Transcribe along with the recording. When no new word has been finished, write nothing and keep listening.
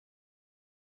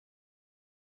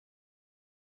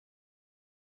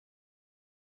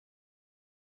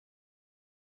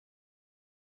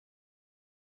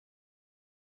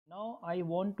Now I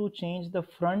want to change the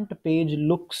front page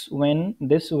looks when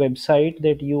this website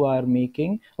that you are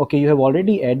making. Okay, you have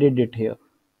already added it here.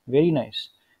 Very nice.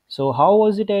 So how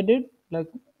was it added? Like,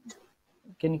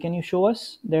 can you show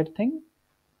us that thing?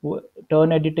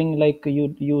 Turn editing, like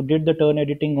you did the turn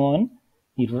editing on.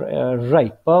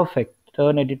 Right, perfect.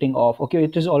 Turn editing off. Okay,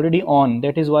 it is already on.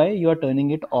 That is why you are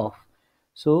turning it off.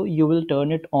 So you will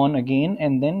turn it on again,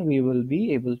 and then we will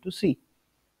be able to see.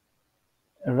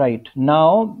 Right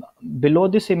now, below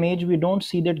this image, we don't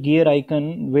see that gear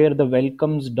icon where the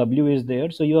welcomes W is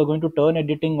there. So you are going to turn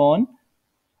editing on.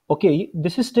 Okay,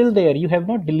 this is still there. You have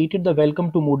not deleted the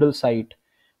welcome to Moodle site.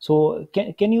 So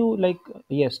can you, like,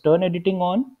 yes, turn editing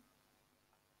on.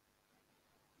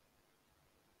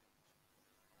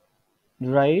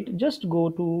 Right, just go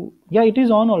to, yeah, it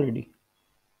is on already.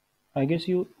 I guess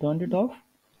you turned it off.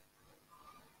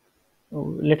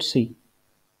 Oh, let's see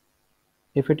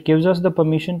if it gives us the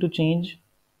permission to change.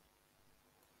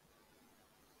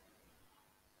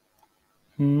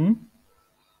 Hmm.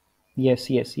 Yes,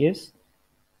 yes, yes.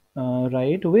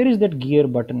 Right, where is that gear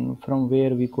button from where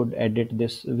we could edit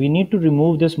this? We need to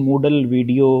remove this Moodle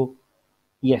video.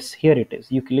 Yes, here it is.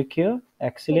 You click here.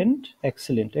 Excellent,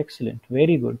 excellent, excellent.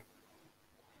 Very good.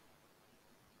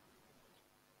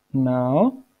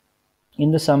 Now,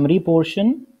 in the summary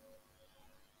portion,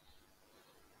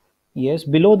 yes,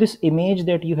 below this image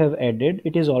that you have added,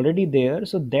 it is already there.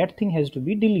 So that thing has to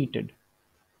be deleted.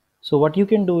 So what you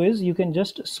can do is you can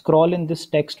just scroll in this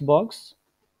text box,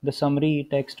 the summary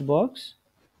text box,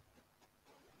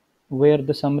 where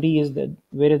the summary is the,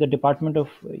 where is the department of,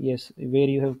 yes, where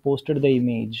you have posted the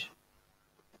image.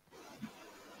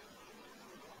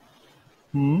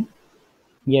 Hmm.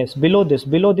 Yes, below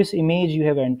this image you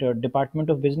have entered Department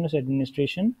of Business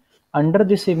Administration. Under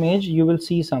this image, you will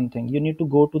see something. You need to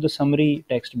go to the summary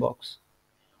text box,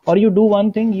 or you do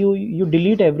one thing. You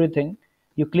delete everything.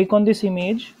 You click on this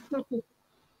image.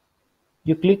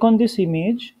 You click on this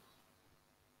image,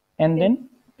 and then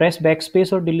press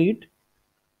backspace or delete.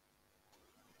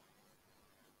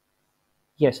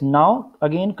 Yes. Now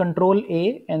again, Control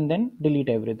A, and then delete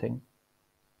everything,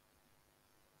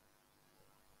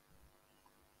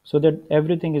 so that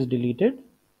everything is deleted.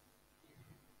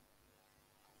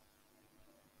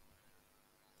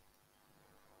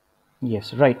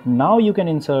 Yes, right. Now you can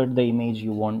insert the image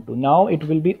you want to. Now it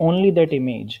will be only that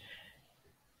image.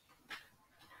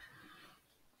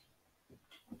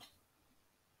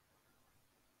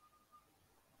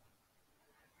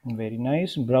 Very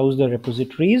nice. Browse the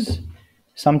repositories.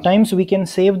 Sometimes we can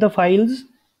save the files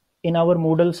in our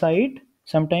Moodle site.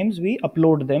 Sometimes we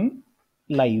upload them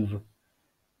live.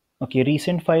 Okay,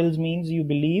 recent files means you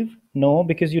believe no,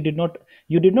 because you did not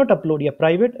upload. Yeah,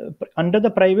 private, under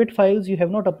the private files you have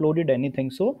not uploaded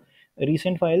anything. So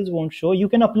recent files won't show. You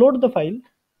can upload the file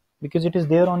because it is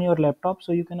there on your laptop,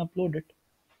 so you can upload it.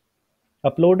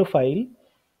 Upload a file.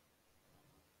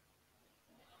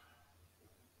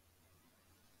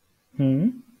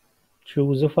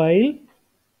 Choose a file.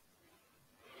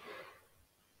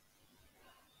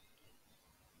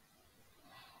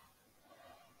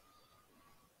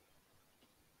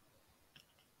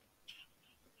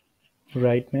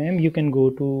 Right, ma'am. You can go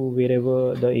to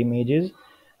wherever the image is.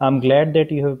 I'm glad that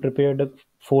you have prepared a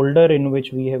folder in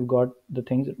which we have got the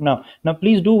things. Now,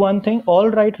 please do one thing. All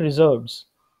right, reserves.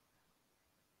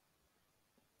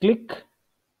 Click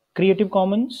Creative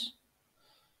Commons.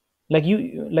 Like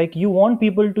you want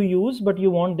people to use, but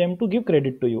you want them to give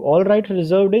credit to you. All right,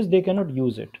 reserved is they cannot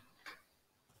use it.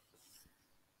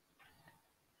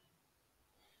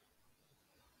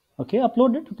 Okay,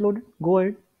 upload it. Upload it. Go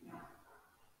ahead.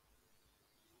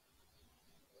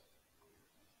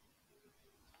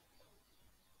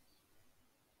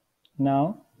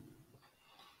 Now,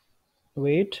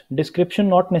 wait. Description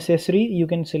not necessary. You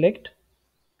can select,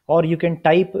 or you can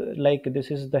type like this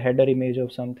is the header image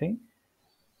of something.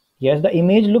 Yes, the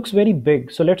image looks very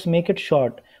big. So let's make it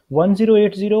short.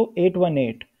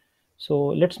 1080,818. So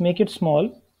let's make it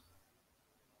small.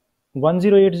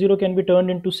 1080 can be turned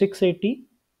into 680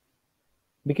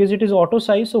 because it is auto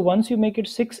size. So once you make it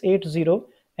 680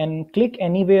 and click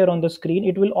anywhere on the screen,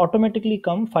 it will automatically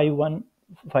come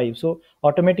 515. So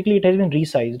automatically it has been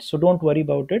resized. So don't worry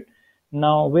about it.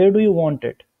 Now, where do you want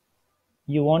it?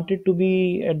 You want it to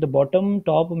be at the bottom,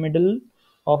 top, middle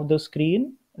of the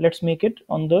screen. Let's make it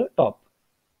on the top.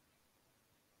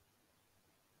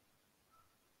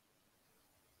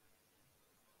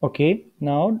 Okay,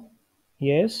 now,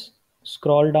 yes,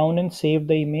 scroll down and save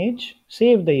the image.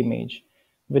 Save the image.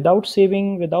 Without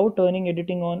saving, without turning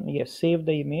editing on, yes, save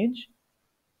the image.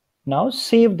 Now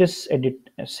save this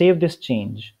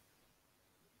change.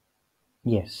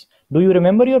 Yes. Do you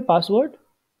remember your password?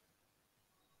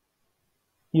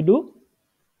 You do?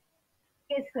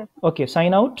 Yes, sir. Okay,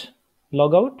 sign out,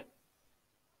 log out,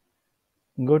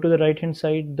 go to the right hand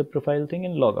side, the profile thing,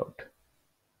 and log out.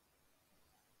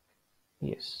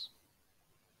 Yes.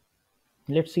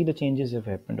 Let's see the changes have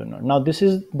happened or not. Now this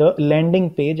is the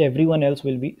landing page. Everyone else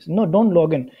will be, no, don't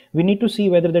log in. We need to see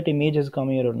whether that image has come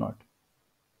here or not.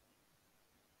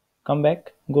 Come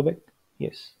back, go back.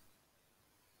 Yes.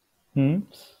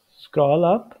 Scroll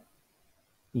up.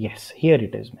 Yes, here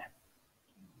it is, ma'am.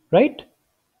 Right?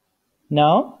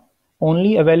 Now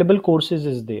only available courses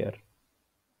is there,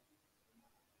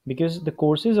 because the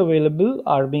courses available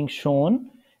are being shown.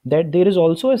 That there is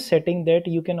also a setting that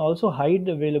you can also hide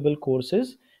the available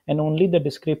courses, and only the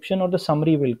description or the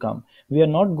summary will come. We are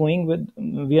not doing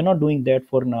that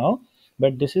for now,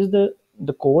 but this is the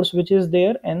course which is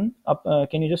there. And up,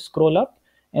 can you just scroll up,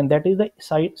 and that is the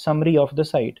site summary of the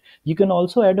site. You can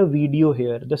also add a video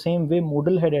here, the same way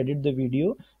Moodle had added the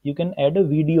video. You can add a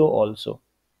video also.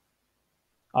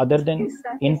 Other than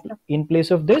in place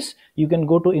of this, you can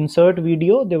go to insert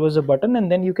video. There was a button,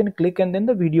 and then you can click, and then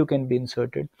the video can be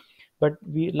inserted. But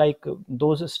we like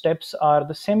those steps are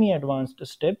the semi advanced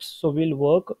steps, so we'll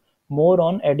work more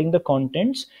on adding the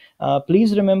contents.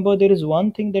 Please remember, there is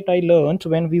one thing that I learned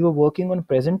when we were working on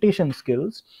presentation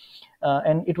skills,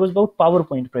 and it was about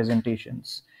PowerPoint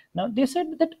presentations. Now they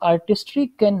said that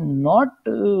artistry cannot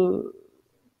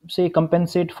say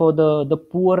compensate for the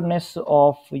poorness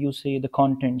of, you say, the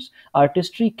contents.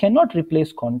 Artistry cannot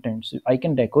replace contents. I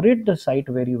can decorate the site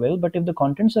very well, but if the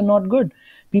contents are not good,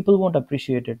 people won't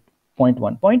appreciate it. Point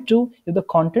one. Point two, if the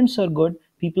contents are good,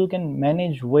 people can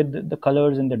manage with the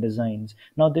colors and the designs.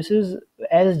 Now this is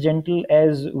as gentle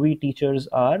as we teachers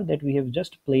are, that we have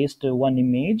just placed one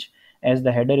image as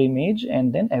the header image,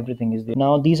 and then everything is there.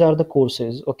 Now these are the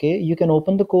courses. Okay, you can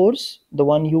open the course, the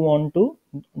one you want to,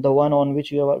 the one on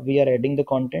which we are adding the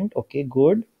content. Okay,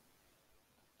 good.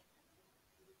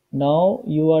 Now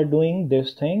you are doing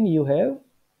this thing, you have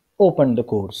opened the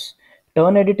course.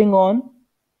 Turn editing on.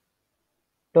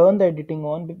 Turn the editing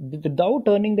on. Without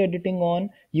turning the editing on,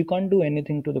 you can't do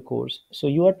anything to the course. So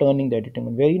you are turning the editing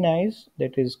on. Very nice.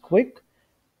 That is quick.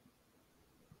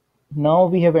 Now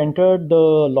we have entered the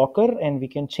locker, and we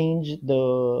can change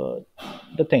the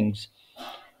things.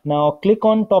 Now click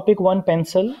on topic 1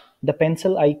 pencil, the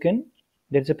pencil icon.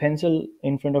 There's a pencil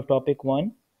in front of topic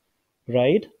 1.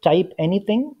 Right, type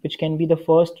anything which can be the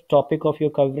first topic of your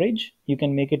coverage. You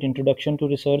can make it introduction to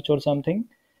research or something,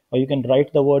 or you can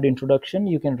write the word introduction.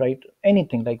 You can write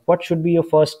anything, like what should be your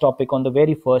first topic on the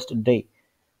very first day.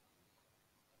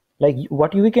 Like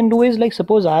what we can do is, like,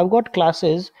 suppose I've got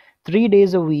classes 3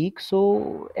 days a week,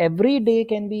 so every day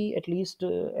can be at least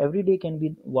every day can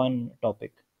be one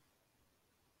topic.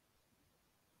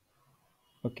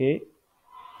 Okay.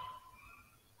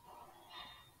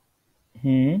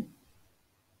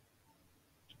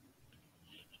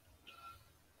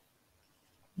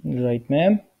 Right,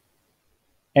 ma'am.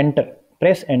 Enter.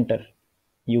 Press enter.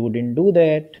 You didn't do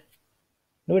that.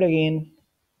 Do it again.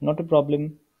 Not a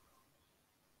problem.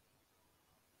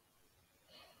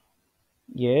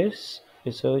 Yes,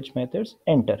 research methods.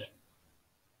 Enter.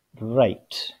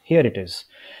 Right, here it is.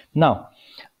 Now,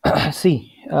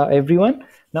 see, everyone.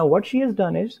 Now, what she has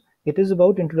done is, it is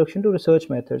about introduction to research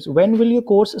methods. When will your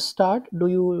course start? Do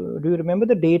you remember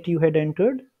the date you had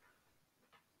entered?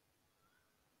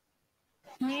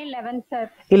 May 11th, sir.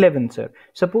 11th,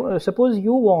 sir. Suppose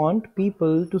you want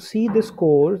people to see this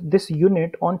course, this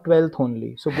unit on 12th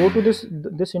only. So go to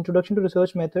this introduction to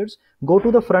research methods. Go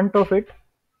to the front of it.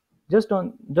 Just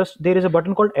there is a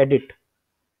button called edit,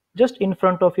 just in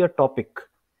front of your topic.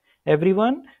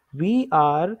 Everyone, we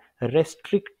are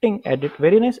restricting edit.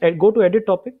 Very nice. Go to edit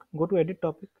topic. Go to edit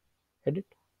topic. Edit.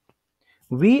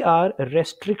 We are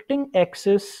restricting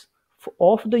access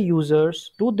of the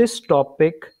users to this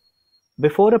topic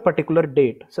before a particular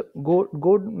date. So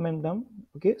go, madam.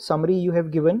 Okay, summary you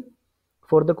have given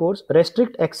for the course.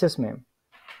 Restrict access, ma'am.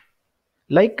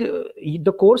 Like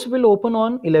the course will open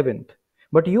on 11th,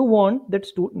 but you want that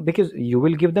student, because you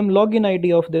will give them login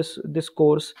ID of this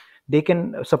course. They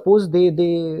can, suppose they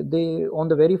on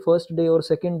the very first day or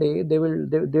second day, they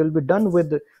will be done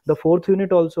with the fourth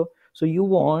unit also. So you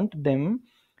want them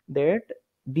that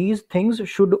these things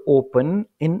should open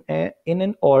in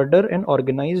an order and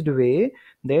organized way,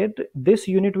 that this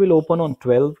unit will open on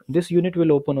 12, this unit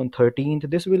will open on 13th,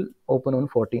 this will open on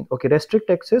 14th. Okay, restrict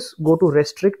access. Go to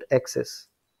restrict access.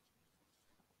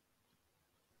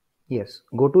 Yes,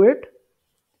 go to it.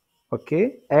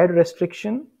 Okay, add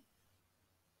restriction.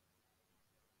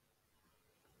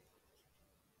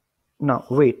 Now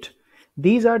wait,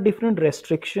 these are different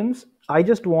restrictions I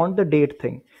just want the date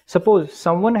thing. Suppose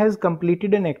someone has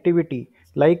completed an activity,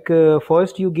 like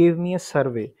first you gave me a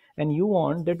survey, and you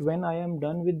want that when I am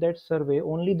done with that survey,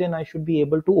 only then I should be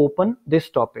able to open this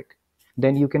topic.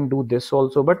 Then you can do this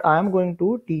also. But I am going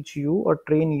to teach you or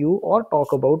train you or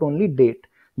talk about only date,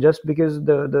 just because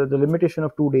the limitation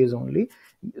of 2 days only.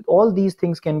 All these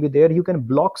things can be there. You can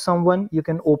block someone, you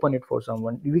can open it for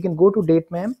someone. We can go to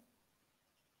date, ma'am.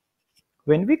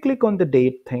 When we click on the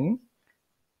date thing,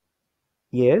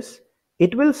 yes,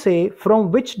 it will say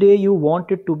from which day you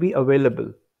want it to be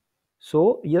available.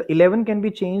 So your 11 can be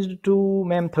changed to,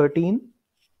 ma'am, 13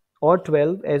 or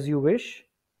 12 as you wish.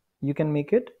 You can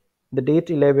make it the date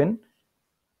 11.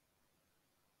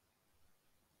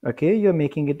 Okay, you're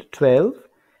making it 12,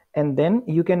 and then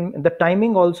you can, the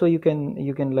timing also you can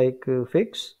like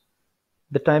fix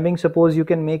the timing. Suppose you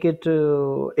can make it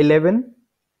 11.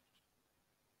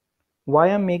 Why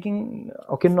I'm making,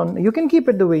 okay, no, you can keep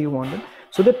it the way you want it,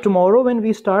 so that tomorrow when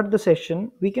we start the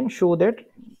session we can show that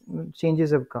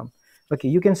changes have come. Okay,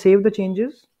 you can save the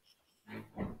changes.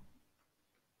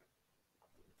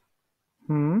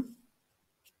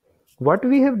 What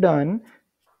we have done,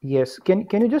 yes, can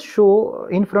you just show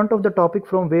in front of the topic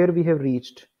from where we have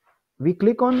reached? We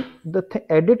click on the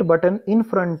edit button in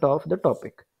front of the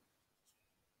topic.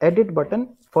 Edit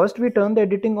button, first we turn the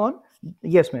editing on.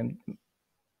 Yes, ma'am,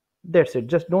 that's it.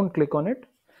 Just don't click on it.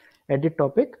 Edit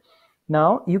topic.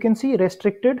 Now you can see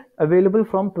restricted, available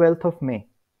from 12th of May.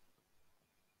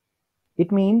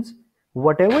 It means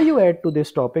whatever you add to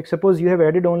this topic, suppose you have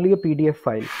added only a PDF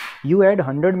file, you add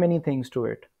 100 many things to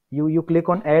it. You click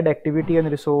on add activity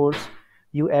and resource,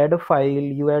 you add a file,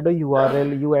 you add a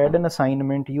URL, you add an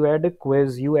assignment, you add a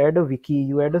quiz, you add a wiki,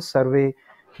 you add a survey,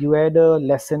 you add a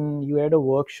lesson, you add a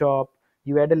workshop,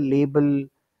 you add a label,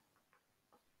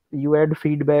 you add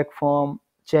feedback form,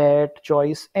 chat,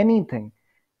 choice, anything.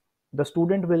 The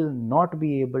student will not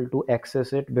be able to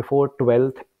access it before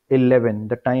 12th 11,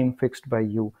 the time fixed by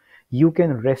you. You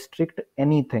can restrict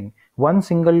anything. One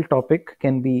single topic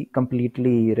can be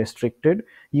completely restricted.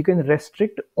 You can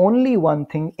restrict only one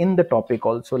thing in the topic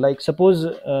also. Like suppose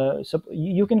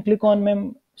you can click on,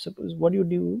 ma'am, suppose what you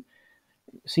do,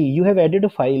 see, you have added a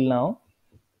file now.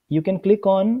 You can click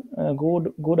on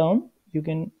go down. You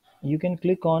can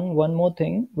click on one more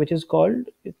thing, which is called,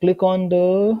 click on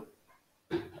the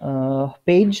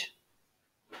page.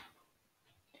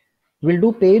 We'll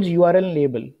do page, URL,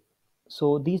 label.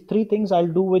 So these three things I'll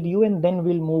do with you, and then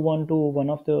we'll move on to one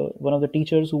of the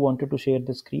teachers who wanted to share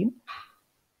the screen.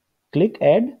 Click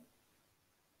add,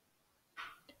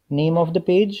 name of the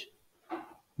page,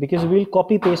 because we'll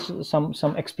copy paste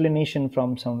some explanation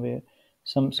from somewhere.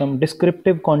 Some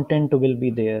descriptive content will be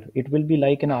there. It will be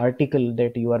like an article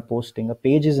that you are posting. A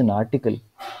page is an article.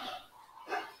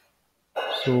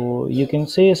 So you can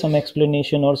say some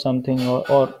explanation or something,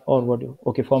 or what you,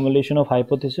 okay, formulation of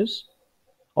hypothesis,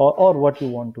 or what you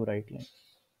want to write. Like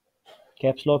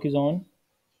caps lock is on.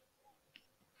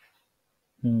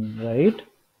 Right.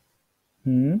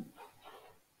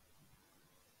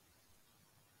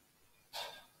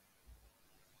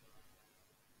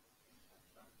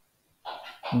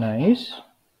 Nice.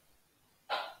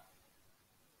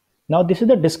 Now this is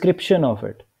the description of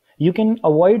it. You can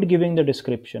avoid giving the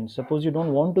description. Suppose you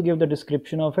don't want to give the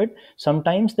description of it.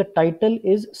 Sometimes the title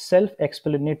is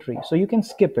self-explanatory, so you can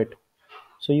skip it.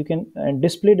 So you can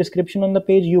display description on the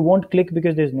page. You won't click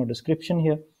because there's no description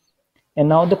here. And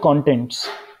now the contents.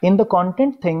 In the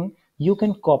content thing, you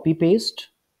can copy paste.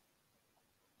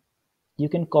 You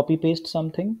can copy paste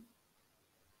something.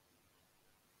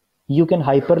 You can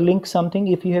hyperlink something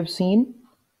if you have seen.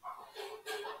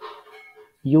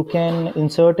 You can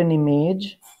insert an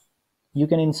image. You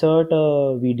can insert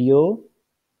a video.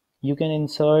 You can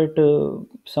insert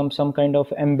some kind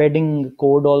of embedding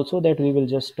code also that we will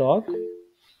just talk.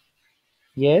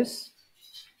 Yes.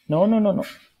 No.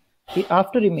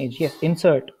 After image, yes.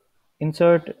 Insert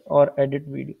or edit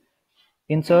video.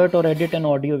 Insert or edit an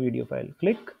audio video file.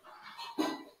 Click.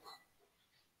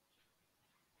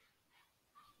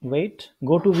 Wait.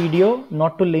 Go to video,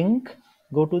 not to link.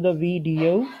 Go to the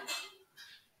video.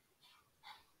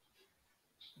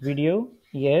 Video.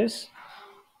 Yes.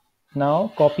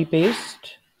 Now copy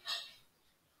paste.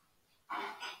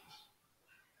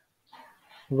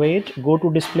 Wait. Go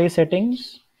to display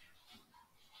settings.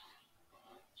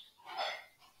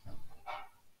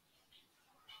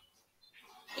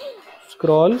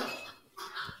 Scroll.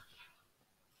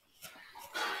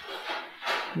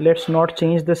 Let's not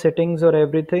change the settings or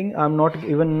everything. I'm not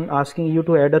even asking you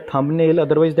to add a thumbnail,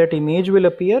 otherwise that image will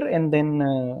appear and then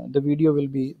the video will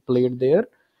be played there.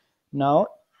 Now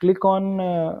click on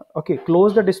okay,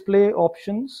 close the display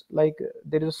options. Like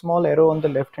there is a small arrow on the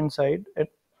left hand side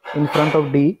in front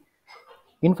of D,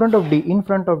 in front of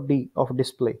D of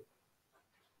display.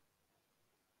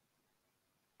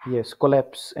 Yes,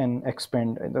 collapse and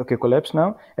expand. Okay, collapse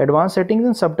now. Advanced settings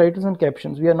and subtitles and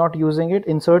captions. We are not using it.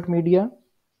 Insert media.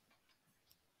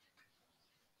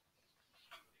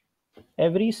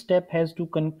 Every step has to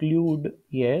conclude.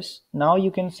 Yes. Now you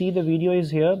can see the video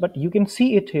is here, but you can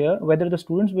see it here. Whether the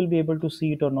students will be able to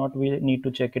see it or not, we need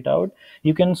to check it out.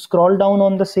 You can scroll down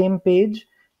on the same page.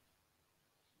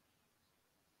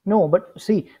 No, but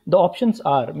see, the options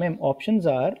are, ma'am, options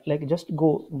are like just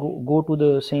go to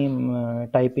the same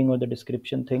typing or the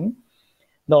description thing.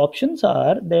 The options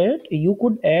are that you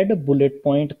could add a bullet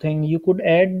point thing, you could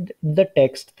add the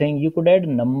text thing, you could add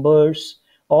numbers.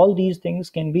 All these things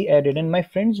can be added. And my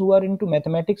friends who are into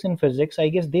mathematics and physics, I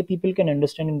guess they people can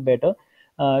understand it better.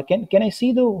 Can I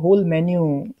see the whole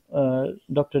menu,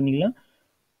 Dr. Neela?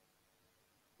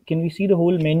 Can we see the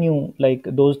whole menu, like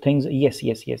those things? Yes,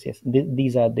 yes, yes, yes.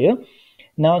 These are there.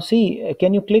 Now see,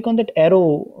 can you click on that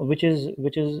arrow which is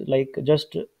like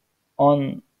just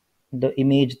on the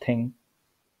image thing,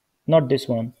 not this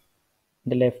one,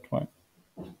 the left one,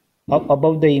 up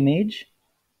above the image?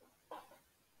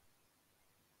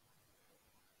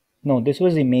 No, this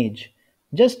was image.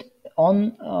 Just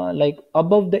on like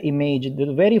above the image,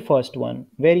 the very first one,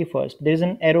 very first, there's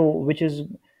an arrow which is,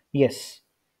 yes,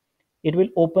 it will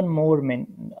open more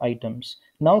items.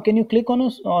 Now can you click on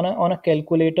a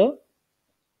calculator?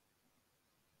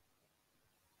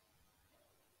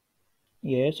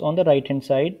 Yes, on the right hand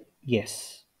side.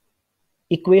 Yes,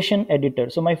 equation editor,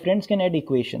 so my friends can add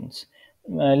equations.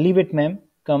 Leave it, ma'am.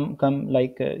 Come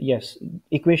like yes,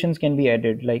 equations can be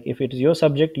added. Like if it is your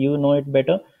subject, you know it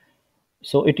better.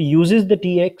 So it uses the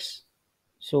TX,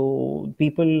 so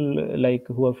people like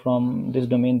who are from this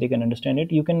domain, they can understand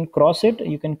it. You can cross it,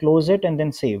 you can close it, and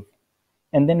then save.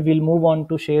 And then we'll move on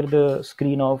to share the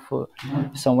screen of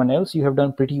someone else. You have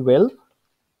done pretty well.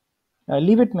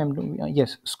 Leave it, ma'am.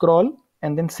 Yes, scroll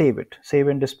and then save it. Save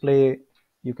and display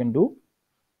you can do.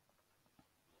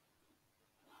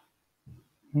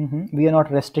 We are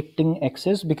not restricting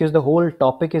access because the whole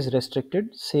topic is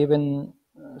restricted. Save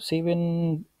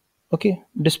in, okay,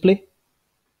 display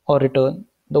or return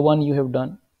the one you have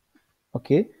done.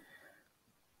 Okay,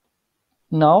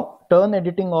 now turn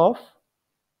editing off.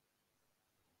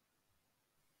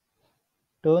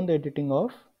 Turn the editing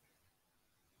off.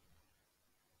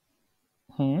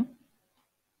 Hmm.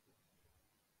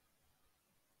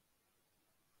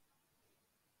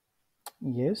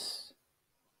 Yes,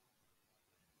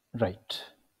 right.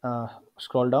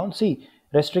 Scroll down. See,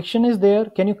 restriction is there.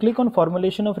 Can you click on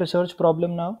formulation of research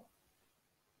problem now?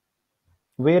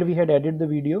 Where we had added the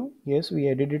video. Yes, we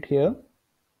added it here.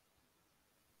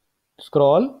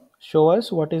 Scroll. Show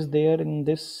us what is there in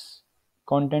this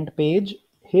content page.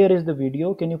 Here is the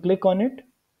video. Can you click on it?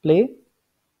 Play.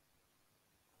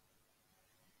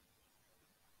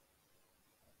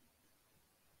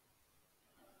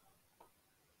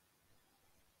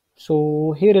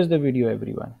 So here is the video,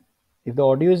 everyone. If the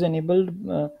audio is enabled,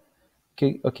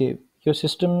 okay, your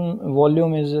system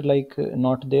volume is like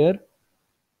not there.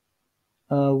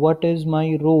 What is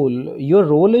my role? Your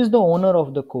role is the owner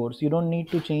of the course. You don't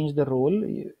need to change the role.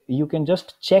 You can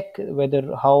just check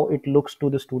whether how it looks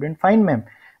to the student. Fine, ma'am.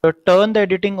 Turn the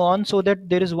editing on so that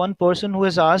there is one person who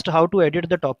has asked how to edit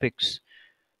the topics.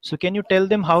 So can you tell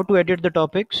them how to edit the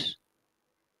topics?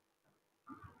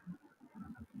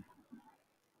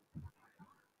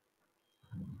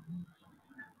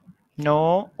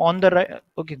 No, on the right.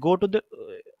 Okay, go to the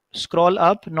scroll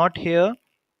up, not here,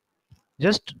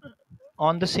 just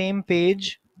on the same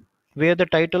page where the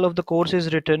title of the course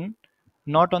is written,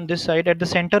 not on this side. At the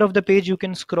center of the page you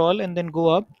can scroll and then go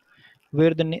up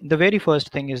where the very first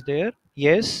thing is there.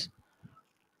 Yes,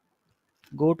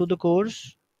 go to the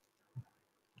course.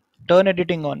 Turn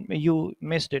editing on. You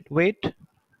missed it. Wait.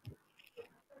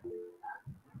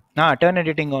 Turn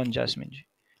editing on, Jasmine ji.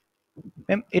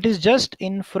 Ma'am, it is just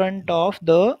in front of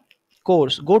the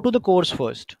course. Go to the course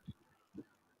first,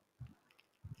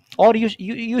 or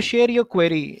you share your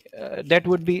query. That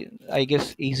would be, I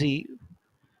guess, easy.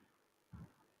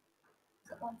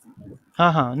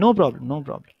 No problem, no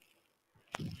problem.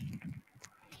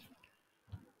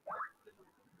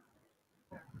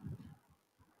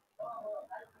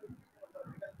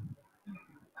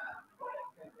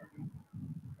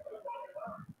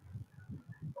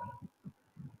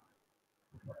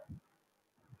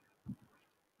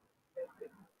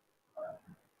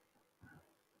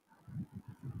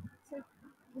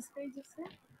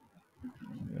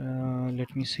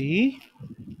 Let me see.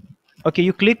 Okay,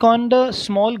 you click on the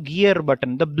small gear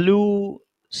button, the blue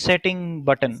setting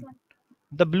button,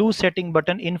 the blue setting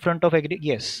button in front of agree.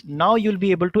 Yes, now you'll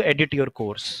be able to edit your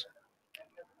course.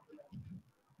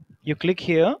 You click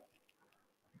here,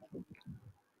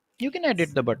 you can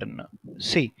edit the button now.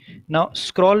 See, now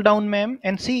scroll down, ma'am,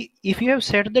 and see if you have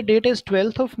set the date as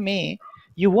 12th of May,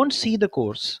 you won't see the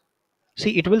course.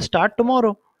 See, it will start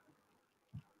tomorrow.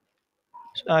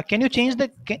 Can you change the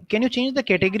can you change the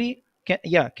category?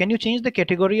 Yeah, can you change the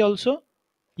category also?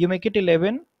 You make it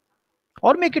 11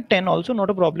 or make it 10 also, not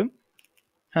a problem.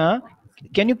 Huh?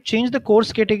 Can you change the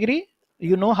course category?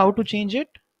 You know how to change it?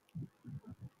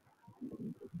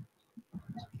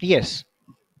 Yes.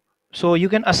 So you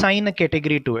can assign a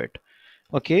category to it.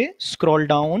 Okay, scroll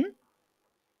down.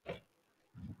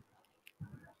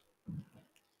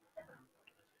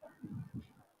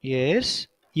 Yes.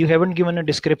 You haven't given a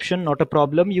description, not a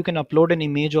problem. You can upload an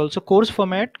image also. Course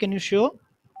format, can you show?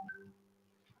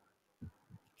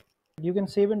 You can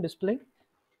save and display.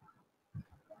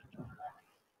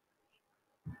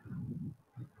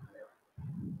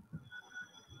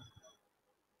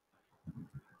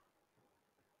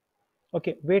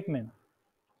 Okay, wait, ma'am.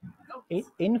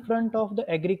 In front of the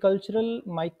agricultural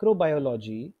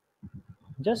microbiology,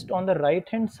 just on the right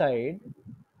hand side,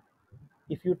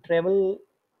 if you travel,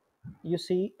 you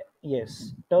see,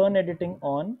 yes, turn editing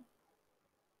on.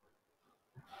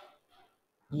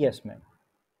 Yes, ma'am.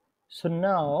 So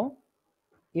now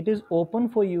it is open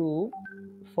for you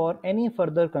for any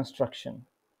further construction.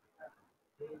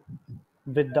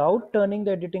 Without turning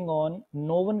the editing on,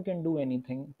 no one can do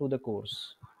anything to the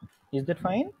course. Is that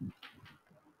fine?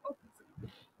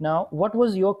 Now, what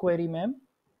was your query, ma'am?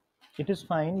 It is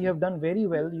fine. You have done very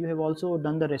well. You have also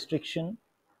done the restriction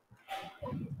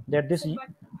that this.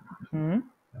 Hmm?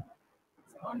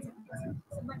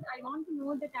 But I want to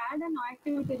know that add an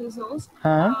activity resource.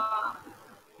 Huh?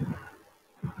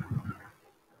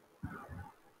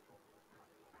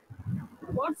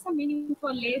 What's the meaning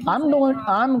for labels?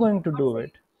 I'm going to do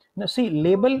it. Now see,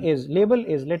 label is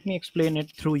let me explain it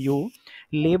through you.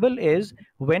 Label is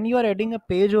when you are adding a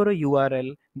page or a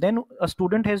URL, then a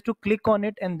student has to click on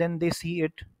it and then they see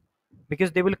it,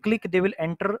 because they will click, they will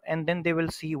enter, and then they will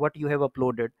see what you have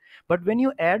uploaded. But when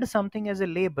you add something as a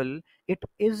label, it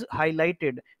is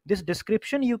highlighted. This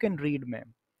description you can read,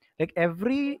 ma'am. Like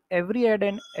every ad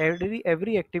and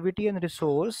every activity and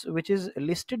resource which is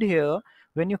listed here,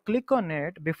 when you click on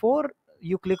it, before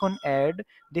you click on add,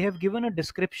 they have given a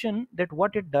description that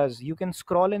what it does. You can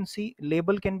scroll and see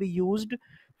label can be used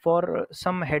for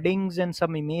some headings and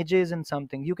some images and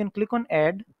something. You can click on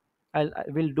add. I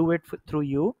will do it through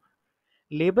you.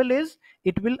 Label is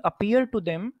it will appear to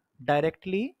them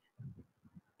directly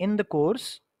in the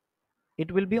course.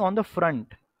 It will be on the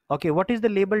front. Okay, what is the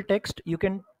label text? You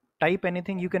can type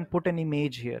anything, you can put an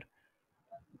image here,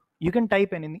 you can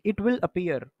type anything, it will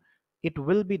appear, it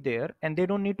will be there, and they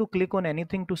don't need to click on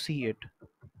anything to see it.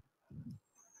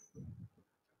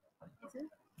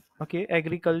 Okay,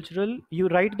 agricultural, you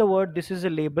write the word, this is a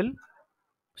label,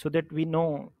 so that we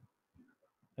know.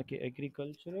 Okay,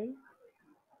 agricultural.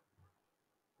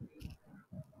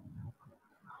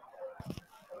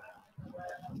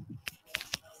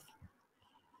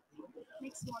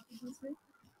 Next, what did you say?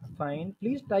 Fine,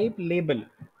 please type label,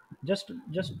 just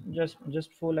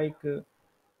for like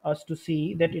us to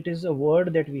see that it is a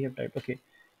word that we have typed. Okay,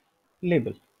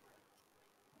 label.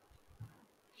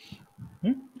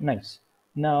 Nice.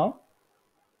 Now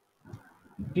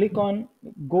click on,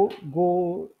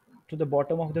 go to the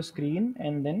bottom of the screen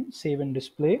and then save and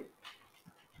display.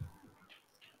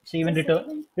 Save and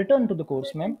return to the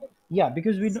course, ma'am. Yeah,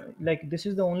 because we like, this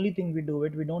is the only thing we do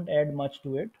it, we don't add much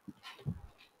to it.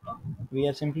 We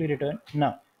are simply return.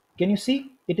 Now can you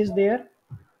see it is there?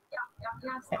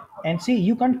 And see,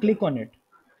 you can't click on it.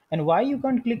 And why you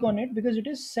can't click on it? Because it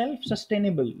is self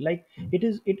sustainable. Like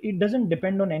it doesn't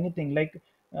depend on anything. Like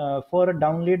for a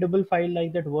downloadable file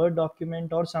like that word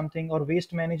document or something, or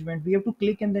waste management, we have to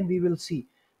click and then we will see.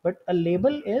 But a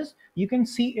label is, you can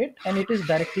see it and it is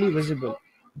directly visible.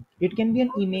 It can be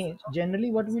an image.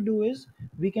 Generally what we do is,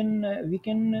 we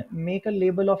can make a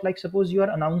label of, like, suppose you are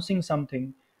announcing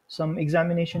something, some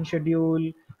examination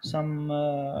schedule, some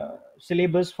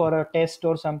syllabus for a test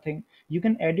or something. You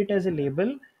can add it as a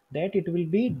label, that it will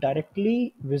be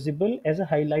directly visible as a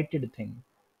highlighted thing.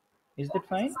 Is that So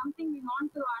fine? something we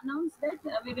want to announce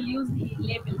that we will use the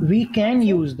label. We can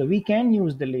use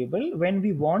the label when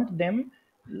we want them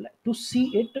to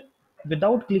see it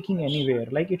without clicking anywhere.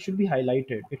 Like, it should be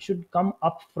highlighted, it should come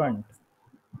up front.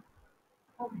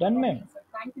 Okay, Done, okay, ma'am. sir.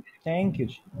 Thank you. Thank you.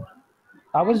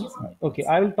 I Thank was you so much. okay.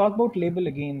 I will talk about label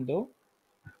again though.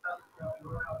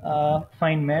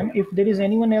 Fine, ma'am. If there is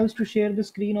anyone else to share the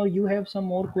screen or you have some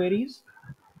more queries,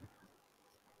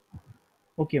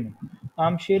 okay, ma'am.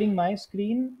 I'm sharing my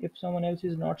screen. If someone else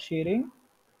is not sharing,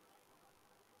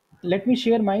 let me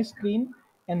share my screen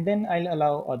and then I'll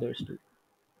allow others to,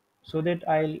 so that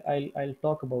I'll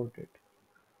talk about it.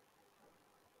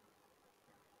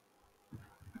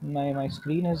 My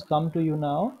screen has come to you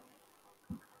now,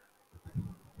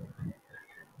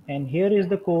 and here is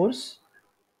the course.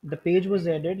 The page was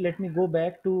added. Let me go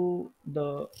back to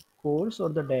the course or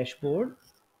the dashboard.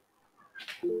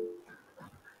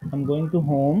 I'm going to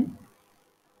home.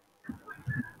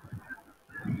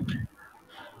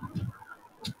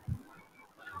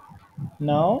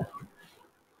 Now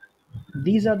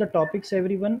these are the topics,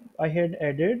 everyone, I had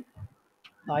added.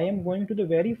 I am going to the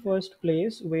very first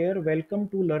place where Welcome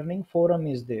to Learning Forum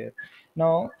is there.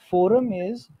 Now, forum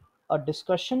is a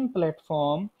discussion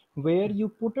platform where you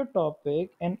put a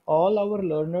topic and all our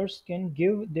learners can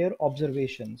give their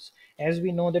observations. As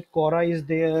we know that Quora is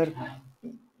there,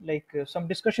 some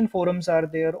discussion forums are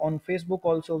there on Facebook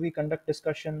also. We conduct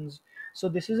discussions. So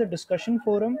this is a discussion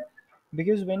forum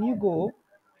because when you go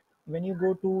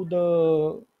to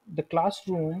the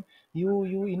classroom,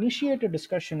 you initiate a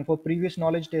discussion for previous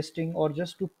knowledge testing or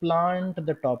just to plant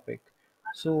the topic.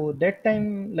 So that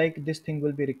time, like, this thing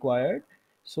will be required.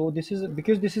 So this is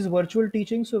because this is virtual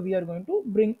teaching, so we are going to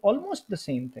bring almost the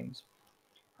same things.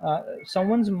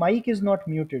 Someone's mic is not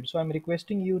muted, so I'm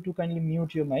requesting you to kindly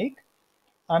mute your mic.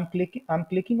 I'm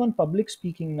clicking on public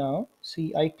speaking now.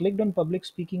 See, I clicked on public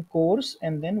speaking course,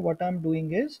 and then what I'm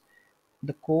doing is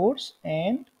the course,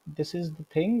 and this is the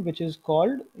thing which is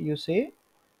called, you say,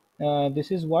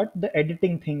 this is what the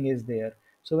editing thing is there.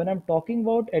 So when I'm talking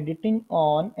about editing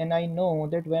on, and I know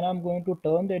that when I'm going to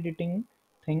turn the editing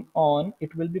thing on,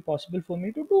 it will be possible for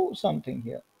me to do something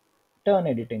here. Turn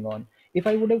editing on. If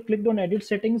I would have clicked on edit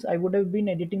settings, I would have been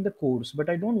editing the course, but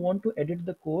I don't want to edit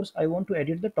the course. I want to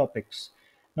edit the topics.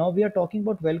 Now we are talking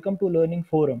about Welcome to Learning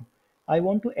Forum. I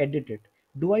want to edit it.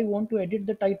 Do I want to edit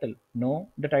the title? No,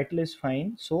 the title is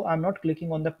fine. So I'm not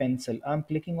clicking on the pencil. I'm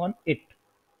clicking on it.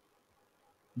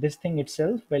 This thing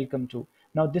itself, welcome to.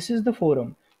 Now this is the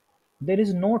forum. There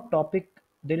is no topic,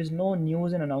 there is no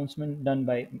news and announcement done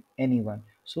by anyone.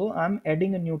 So I'm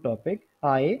adding a new topic.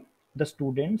 I, the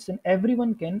students, and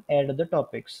everyone can add the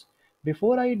topics.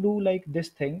 Before I do like this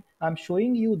thing, I'm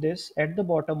showing you this at the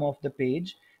bottom of the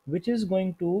page, which is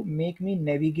going to make me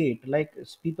navigate. Like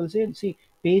people say, see,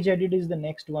 page edit is the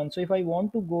next one. So if I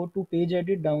want to go to page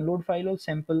edit, download file, or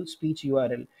sample speech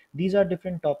URL, these are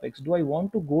different topics. Do I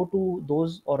want to go to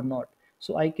those or not?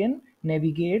 So I can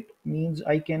navigate, means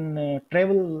I can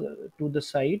travel to the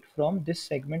site from this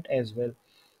segment as well.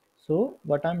 So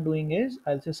what I'm doing is,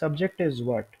 I'll say subject is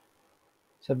what?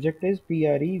 Subject is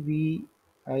PREVIOUS,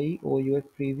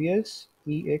 previous,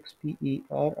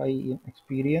 EXPERIE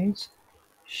experience,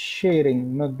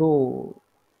 sharing, no,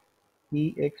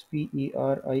 EXPERIENC,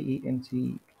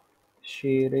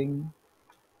 sharing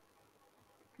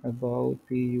about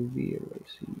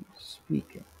PUBLIC,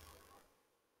 speaking.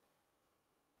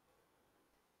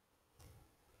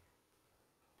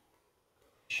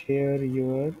 Share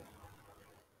your.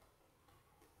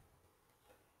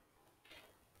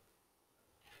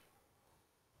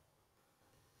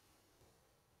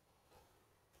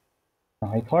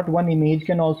 I thought one image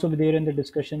can also be there in the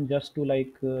discussion just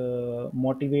to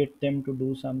motivate them to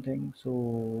do something.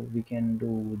 So we can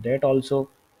do that also.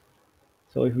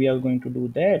 So if we are going to do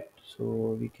that,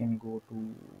 so we can go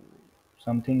to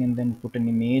something and then put an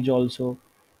image also.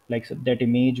 Like, so that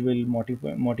image will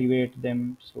motivate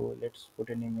them. So let's put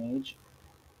an image.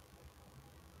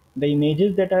 The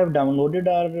images that I have downloaded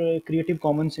are Creative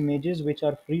Commons images, which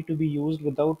are free to be used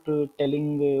without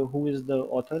telling who is the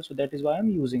author. So that is why I'm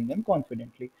using them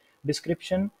confidently.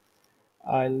 Description,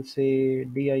 I'll say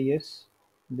DIS,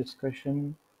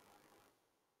 discussion,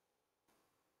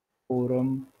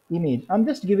 forum, image. I'm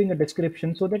just giving a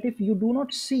description so that if you do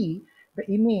not see the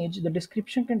image, the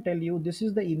description can tell you this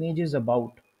is the image is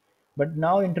about. But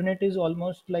now internet is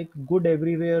almost like good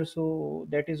everywhere, so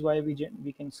that is why we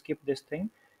can skip this thing.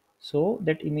 So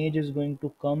that image is going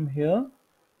to come here.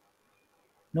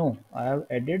 No, I have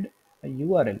added a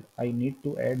URL. I need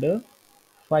to add a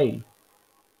file.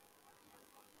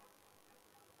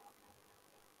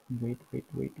 Wait.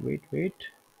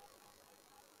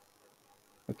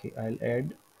 Okay, I'll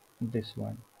add this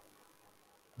one.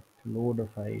 Load a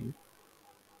file.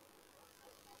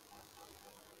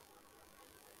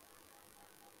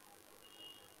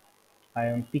 I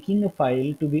am picking a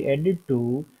file to be added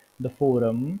to the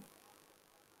forum.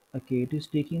 Okay, it is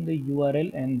taking the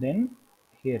URL and then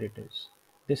here it is.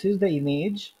 This is the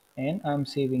image and I'm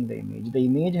saving the image. The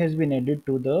image has been added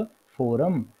to the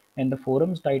forum, and the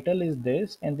forum's title is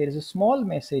this, and there is a small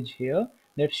message here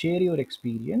that share your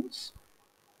experience,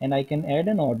 and I can add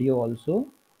an audio also.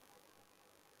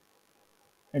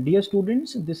 Dear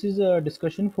students, this is a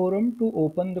discussion forum to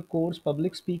open the course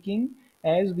public speaking.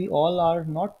 As we all are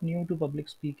not new to public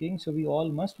speaking, so we all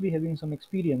must be having some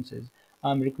experiences.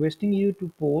 I'm requesting you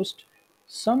to post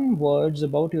some words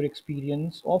about your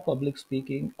experience of public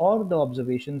speaking or the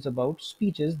observations about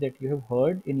speeches that you have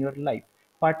heard in your life.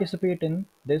 Participate in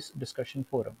this discussion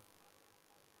forum.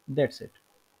 That's it.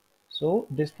 So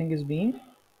this thing is being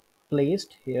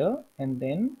placed here, and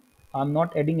then I'm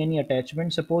not adding any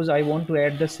attachment. Suppose I want to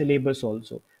add the syllabus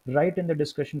also. Right in the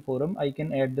discussion forum, I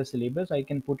can add the syllabus. I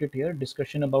can put it here,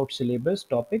 discussion about syllabus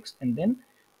topics, and then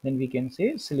we can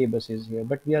say syllabus is here,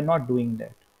 but we are not doing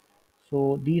that.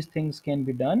 So these things can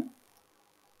be done.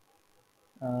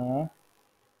 Uh,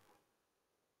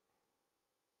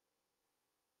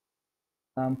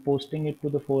 I'm posting it to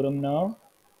the forum now.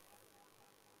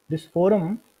 This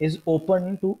forum is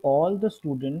open to all the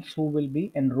students who will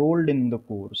be enrolled in the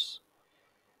course.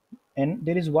 And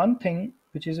there is one thing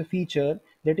which is a feature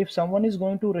that if someone is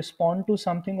going to respond to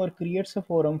something or creates a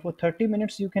forum for 30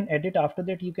 minutes, you can edit. After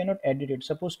that, you cannot edit it.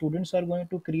 Suppose students are going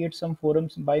to create some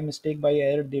forums by mistake, by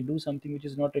error, they do something which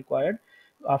is not required.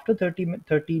 After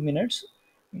 30 minutes,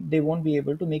 they won't be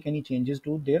able to make any changes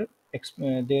to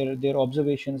their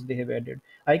observations they have added.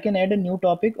 I can add a new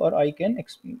topic, or I can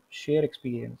share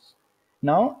experience.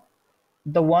 Now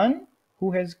the one who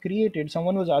has created,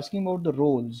 someone was asking about the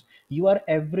roles. You are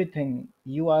everything.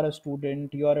 You are a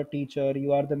student, you are a teacher,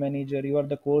 you are the manager, you are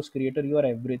the course creator, you are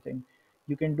everything.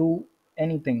 You can do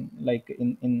anything like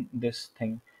in this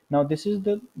thing. Now this is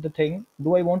the thing.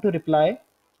 Do I want to reply,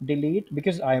 delete?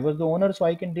 Because I was the owner, so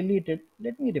I can delete it.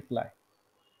 Let me reply,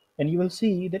 and you will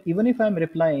see that even if I'm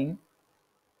replying,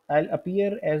 I'll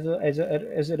appear as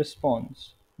a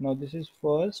response. Now this is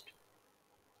first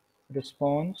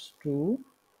response to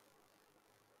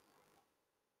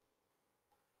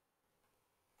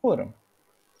forum,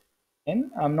 and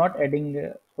I'm not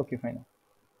adding. Okay, fine.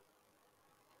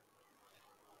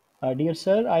 Dear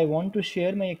sir, I want to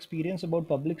share my experience about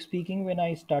public speaking. When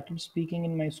I started speaking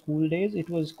in my school days, it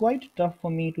was quite tough for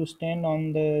me to stand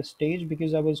on the stage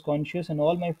because I was conscious and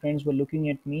all my friends were looking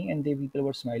at me and they people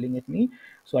were smiling at me.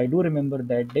 So I do remember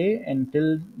that day, and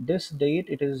till this date,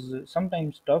 it is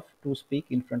sometimes tough to speak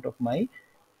in front of my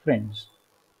friends.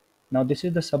 Now this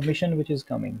is the submission which is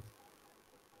coming,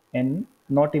 and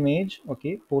not image.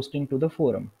 Okay, posting to the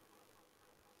forum.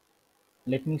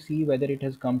 Let me see whether it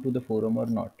has come to the forum or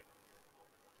not.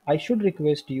 I should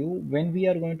request you, when we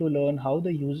are going to learn how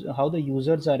the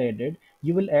users are added,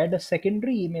 you will add a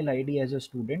secondary email ID as a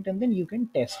student, and then you can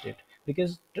test it,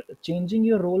 because changing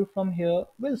your role from here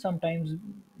will sometimes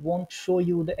won't show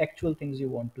you the actual things you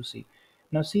want to see.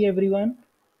 Now see everyone,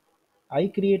 I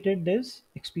created this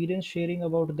experience sharing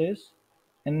about this,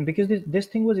 and because this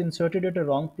thing was inserted at a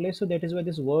wrong place, so that is why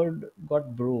this word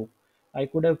got broke. I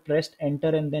could have pressed enter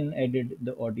and then added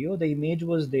the audio. The image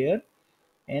was there,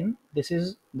 and this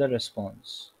is the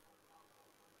response.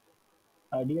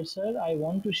 Dear sir, I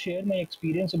want to share my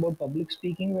experience about public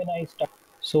speaking when I start.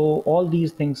 So all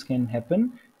these things can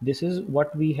happen. This is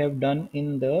what we have done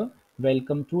in the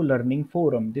Welcome to Learning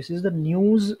forum. This is the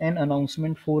news and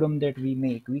announcement forum that we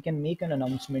make. We can make an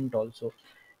announcement also.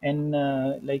 And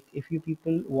like if you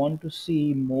people want to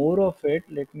see more of it,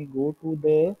 let me go to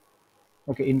the,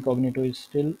 okay, incognito is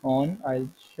still on. I'll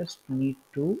just need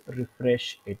to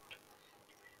refresh it.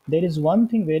 There is one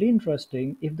thing very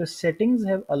interesting. If the settings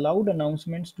have allowed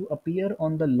announcements to appear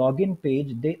on the login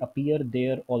page, they appear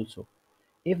there also.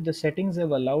 If the settings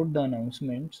have allowed the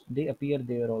announcements, they appear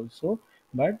there also.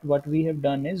 But what we have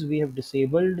done is we have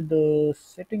disabled the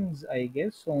settings, I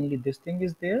guess. So only this thing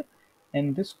is there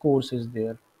and this course is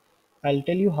there. I'll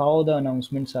tell you how the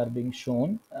announcements are being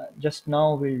shown. Just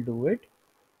now we'll do it.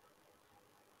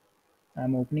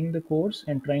 I'm opening the course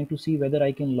and trying to see whether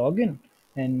I can log in,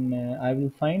 and I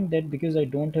will find that because I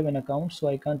don't have an account, so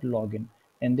I can't log in,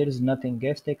 and there is nothing.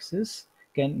 Guest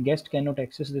cannot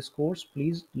access this course.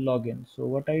 Please log in. So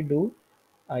what I do,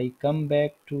 I come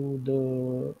back to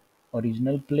the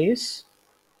original place,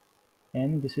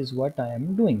 and this is what I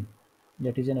am doing.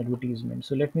 That is an advertisement.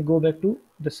 So let me go back to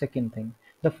the second thing.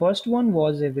 The first one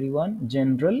was, everyone,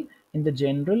 general. In the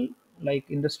general, like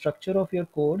in the structure of your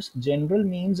course, general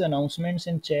means announcements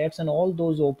and chats and all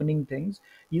those opening things.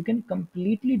 You can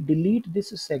completely delete this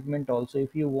segment also.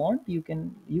 If you want, you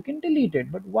can delete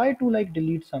it. But why to like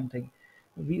delete something?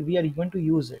 We are going to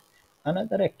use it.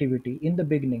 Another activity in the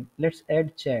beginning, let's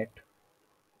add chat.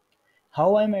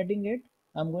 How I'm adding it?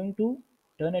 I'm going to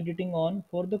turn editing on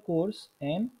for the course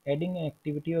and adding an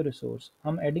activity or resource.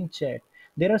 I'm adding chat.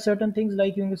 There are certain things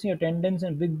like you can see attendance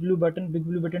and big blue button. Big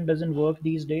blue button doesn't work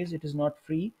these days. It is not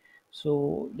free.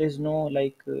 So there's no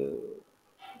like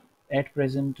at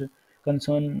present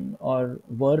concern or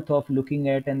worth of looking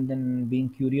at and then being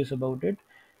curious about it.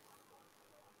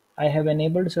 I have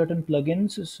enabled certain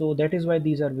plugins, so that is why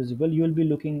these are visible. You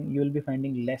will be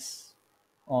finding less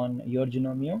on your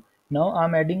Genomio. Now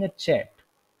I'm adding a chat.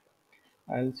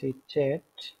 I'll say chat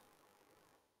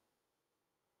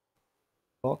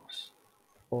box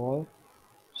for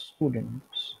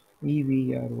students.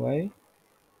 EVRY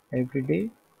every day.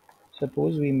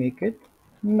 Suppose we make it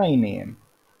 9 a.m.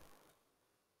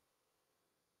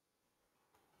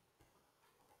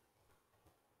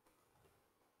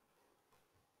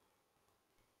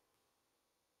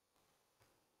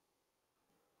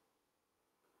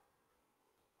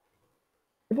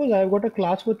 Suppose I've got a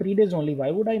class for 3 days only. Why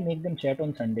would I make them chat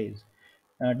on Sundays?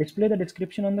 Display the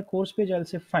description on the course page. I'll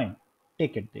say fine.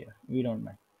 Take it there. We don't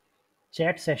mind.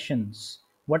 Chat sessions.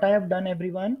 What I have done,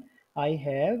 everyone, I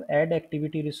have add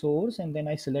activity resource and then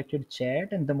I selected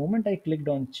chat, and the moment I clicked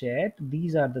on chat,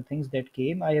 these are the things that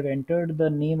came. I have entered the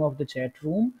name of the chat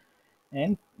room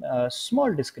and a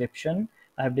small description.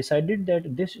 I have decided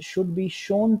that this should be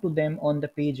shown to them on the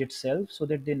page itself so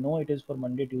that they know it is for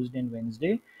Monday, Tuesday and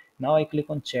Wednesday. Now I click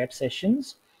on chat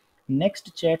sessions.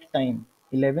 Next chat time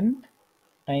 11th.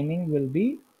 Timing will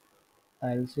be,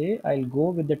 I'll say I'll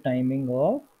go with the timing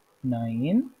of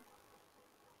 9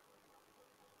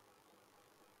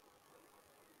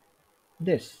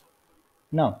 this.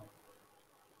 Now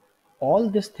all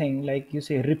this thing, like you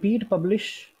say repeat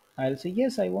publish, I'll say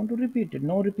yes, I want to repeat it.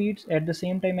 No repeats at the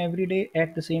same time every day,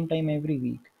 at the same time every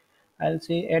week. I'll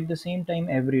say at the same time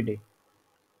every day,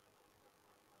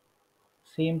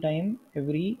 same time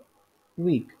every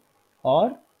week.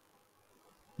 Or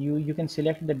you can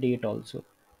select the date also.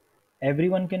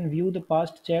 Everyone can view the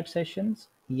past chat sessions.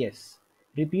 Yes.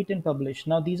 Repeat and publish.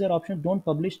 Now these are options. Don't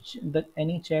publish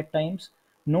any chat times.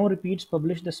 No repeats.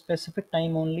 Publish the specific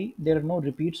time only. There are no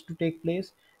repeats to take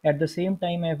place. At the same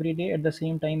time every day. At the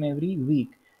same time every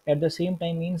week. At the same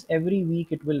time means every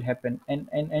week it will happen.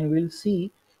 And we'll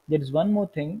see. There is one more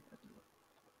thing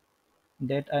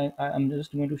that I'm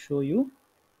just going to show you.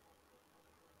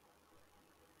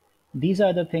 These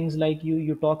are the things like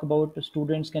you talk about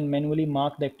students can manually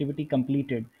mark the activity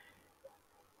completed.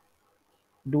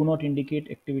 Do not indicate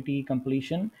activity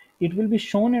completion. It will be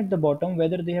shown at the bottom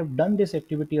whether they have done this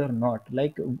activity or not.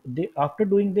 Like they, after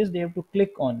doing this, they have to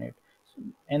click on it,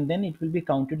 and then it will be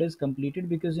counted as completed,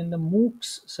 because in the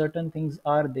MOOCs certain things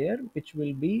are there which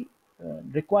will be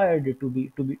required to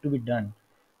be done.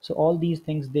 So all these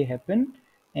things they happen,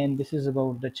 and this is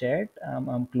about the chat.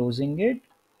 I'm closing it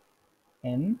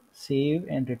and save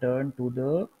and return to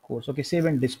the course. Okay, save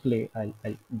and display.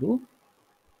 I'll do,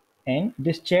 and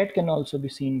this chat can also be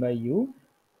seen by you.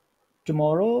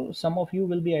 Tomorrow some of you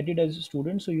will be added as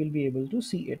students, so you'll be able to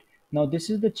see it. Now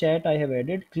this is the chat I have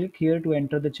added. Click here to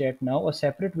enter the chat. Now a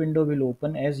separate window will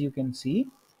open, as you can see,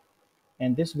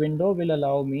 and this window will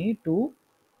allow me to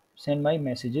send my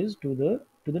messages to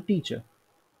the teacher.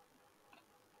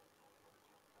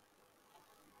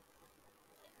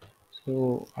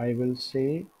 So I will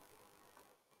say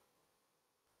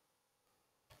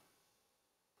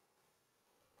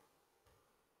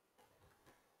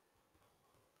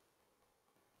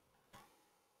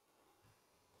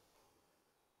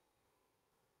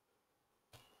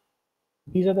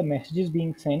these are the messages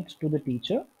being sent to the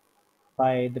teacher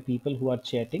by the people who are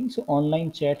chatting. So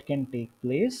online chat can take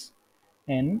place,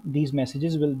 and these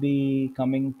messages will be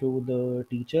coming to the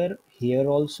teacher here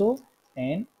also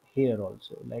and here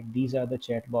also. Like these are the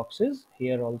chat boxes.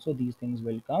 Here also these things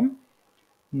will come.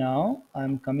 Now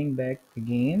I'm coming back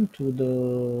again to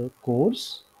the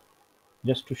course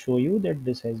just to show you that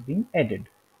this has been added.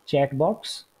 Chat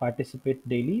box, participate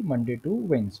daily, Monday to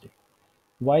Wednesday.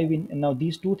 Why we now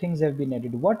these two things have been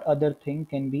added. What other thing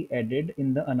can be added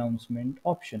in the announcement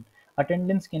option?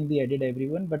 Attendance can be added,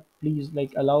 everyone, but please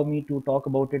like allow me to talk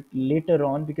about it later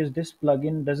on, because this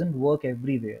plugin doesn't work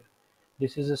everywhere.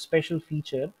 This is a special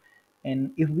feature,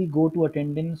 and if we go to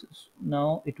attendance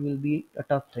now, it will be a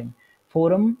tough thing.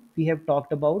 Forum we have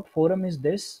talked about. Forum is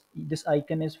this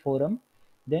icon is forum.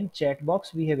 Then chat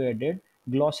box we have added.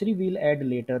 Glossary we'll add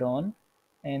later on,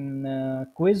 and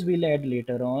quiz we'll add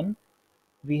later on.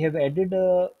 We have added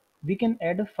a We can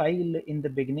add a file in the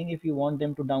beginning if you want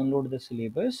them to download the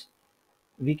syllabus.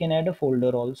 We can add a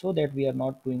folder also, that we are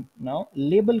not doing now.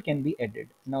 Label can be added.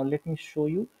 Now let me show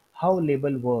you how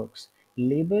label works.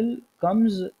 Label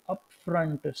comes up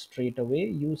front straight away.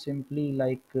 You simply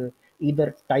like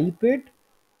either type it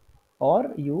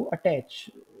or you attach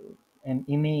an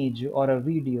image or a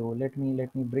video. Let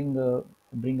me bring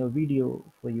a video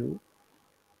for you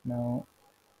now.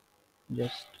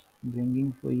 Just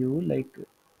bringing for you, like,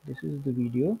 this is the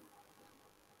video.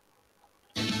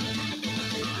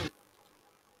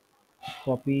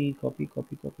 Copy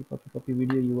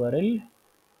video URL.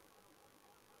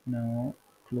 Now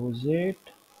close it.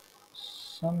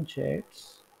 Some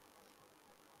chats.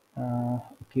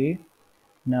 Okay.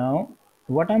 Now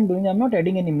what I'm doing, I'm not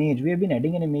adding an image. We have been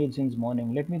adding an image since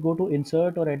morning. Let me go to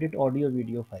insert or edit audio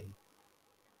video file.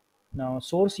 Now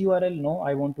source URL, no,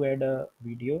 I want to add a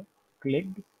video.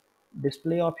 Clicked.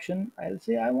 Display option, I'll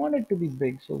say I want it to be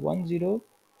big. So 10,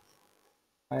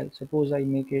 I'll suppose I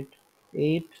make it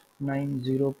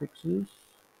 890 pixels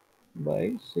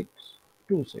by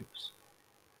 626.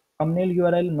 Thumbnail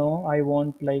URL, no, I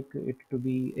want like it to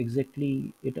be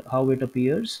exactly it how it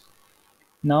appears.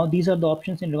 Now these are the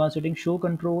options in advanced settings: show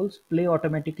controls, play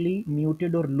automatically,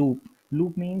 muted, or loop.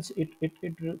 Loop means it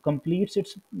completes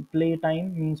its play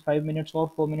time, means 5 minutes or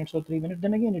 4 minutes or 3 minutes.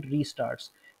 Then again it restarts.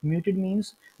 Muted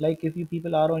means, like, if you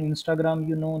people are on Instagram,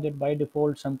 you know that by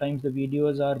default sometimes the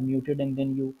videos are muted, and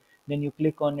then you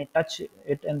click on it, touch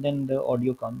it, and then the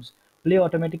audio comes. Play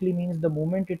automatically means the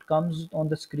moment it comes on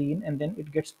the screen and then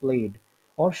it gets played.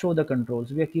 Or show the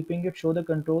controls. We are keeping it show the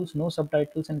controls, no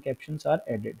subtitles and captions are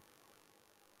added.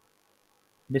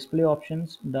 Display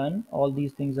options done, all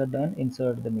these things are done.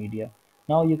 Insert the media.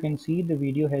 Now you can see the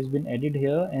video has been added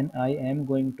here, and I am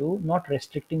going to, not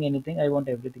restricting anything, I want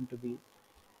everything to be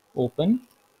open.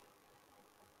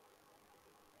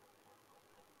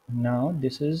 Now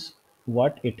this is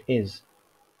what it is.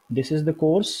 This is the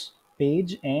course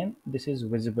page and this is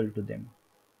visible to them.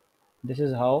 This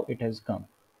is how it has come.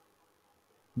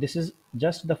 This is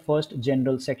just the first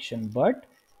general section, but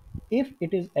if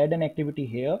it is add an activity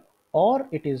here or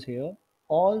it is here,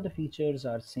 all the features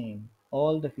are same.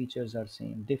 All the features are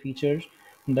same.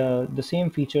 The same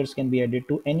features can be added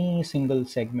to any single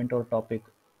segment or topic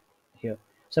here.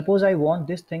 Suppose I want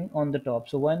this thing on the top.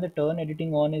 So when the turn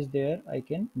editing on is there, I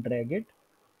can drag it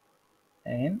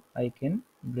and I can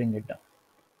bring it down.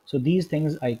 So these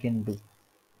things I can do.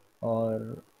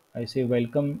 Or I say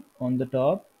welcome on the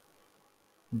top,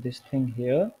 this thing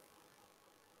here,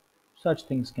 such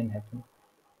things can happen.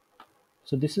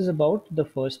 So this is about the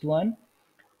first one.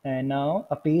 And now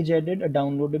a page added, a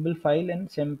downloadable file, and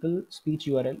simple speech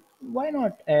URL. Why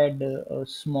not add a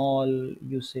small,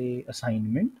 you say,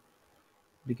 assignment?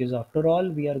 Because after all,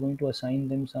 we are going to assign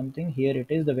them something. Here it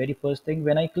is, the very first thing.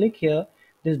 When I click here,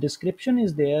 this description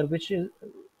is there, which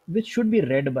should be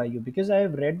read by you, because I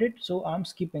have read it, so I'm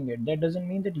skipping it. That doesn't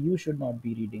mean that you should not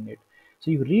be reading it. So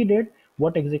you read it.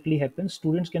 What exactly happens?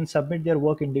 Students can submit their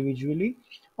work individually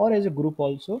or as a group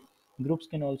also. Groups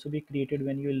can also be created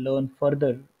when you learn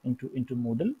further into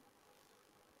Moodle.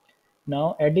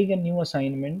 Now adding a new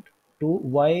assignment to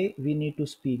why we need to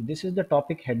speak. This is the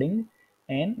topic heading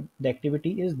and the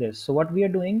activity is this. So what we are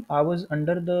doing, I was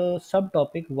under the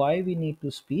subtopic why we need to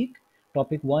speak.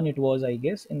 Topic 1 it was, I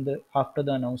guess, in the after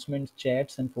the announcements,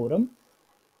 chats and forum.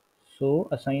 So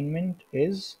assignment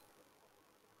is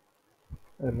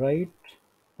write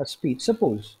a speech.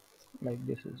 Suppose like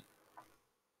this is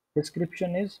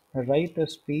description is write a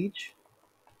speech,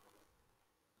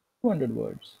 200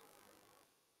 words.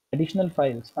 Additional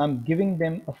files, I'm giving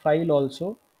them a file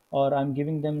also, or I'm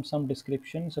giving them some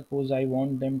description. Suppose I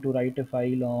want them to write a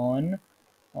file on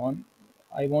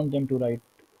I want them to write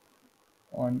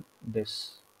on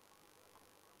this.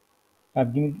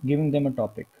 Giving them a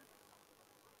topic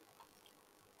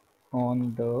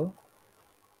on the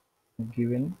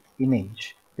given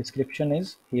image. Description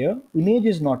is here. Image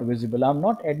is not visible. I'm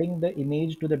not adding the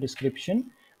image to the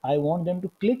description. I want them to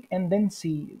click and then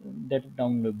see that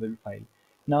downloadable file.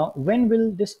 Now when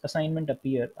will this assignment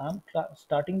appear? I'm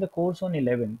starting the course on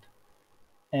 11th,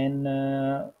 and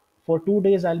for 2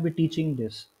 days I'll be teaching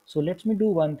this. So let me do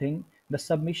one thing. The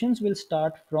submissions will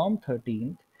start from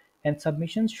 13th, and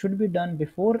submissions should be done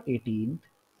before 18th.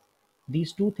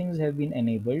 These two things have been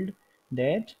enabled,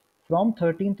 that from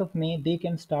 13th of May they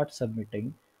can start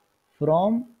submitting.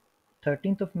 From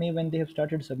 13th of May, when they have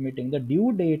started submitting, the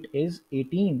due date is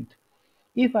 18th.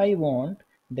 If I want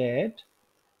that,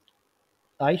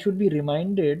 I should be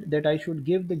reminded that I should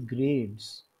give the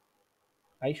grades.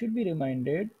 I should be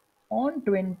reminded on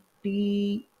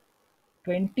 20th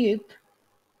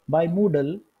by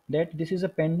Moodle that this is a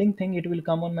pending thing. It will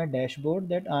come on my dashboard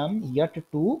that I'm yet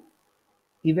to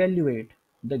evaluate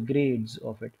the grades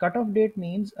of it. Cutoff date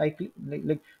means like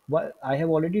what I have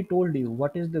already told you.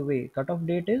 What is the way? Cutoff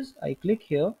date is I click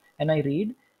here and I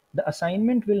read. The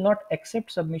assignment will not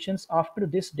accept submissions after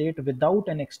this date without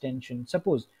an extension.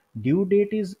 Suppose due date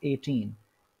is 18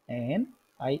 and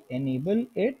I enable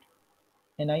it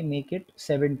and I make it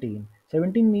 17.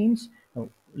 17 means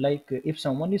like if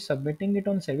someone is submitting it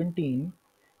on 17,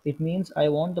 it means I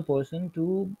want the person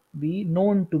to be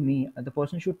known to me. The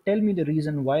person should tell me the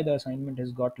reason why the assignment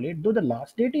has got late, though the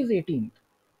last date is 18th.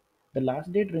 The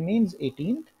last date remains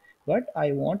 18th, but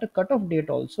I want a cutoff date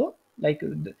also. Like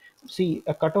see,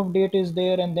 a cutoff date is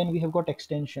there, and then we have got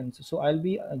extensions. So I'll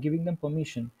be giving them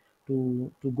permission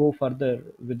to go further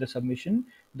with the submission.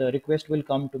 The request will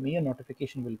come to me, a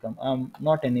notification will come. I'm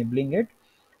not enabling it.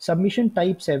 Submission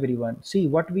types, everyone. See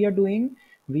what we are doing.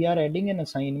 We are adding an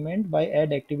assignment by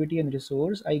add activity and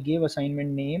resource. I gave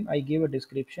assignment name. I gave a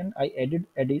description. I added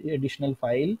additional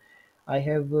file. I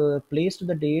have placed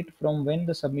the date from when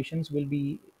the submissions will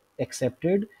be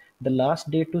accepted, the last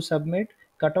date to submit,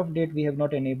 cutoff date we have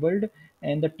not enabled,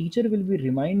 and the teacher will be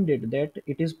reminded that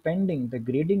it is pending, the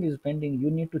grading is pending,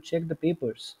 you need to check the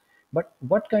papers. But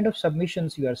what kind of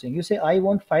submissions you are saying? You say, I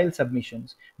want file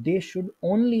submissions. They should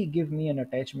only give me an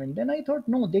attachment. Then I thought,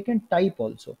 no, they can type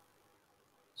also.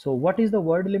 So what is the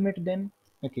word limit then?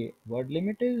 Okay, word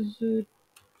limit is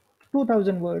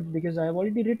 2000 words because I have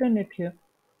already written it here.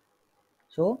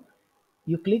 So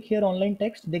you click here online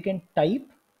text, they can type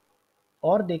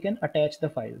or they can attach the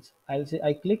files. I'll say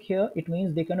I click here, it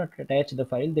means they cannot attach the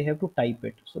file, they have to type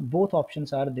it. So both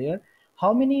options are there.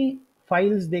 How many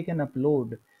files they can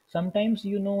upload? Sometimes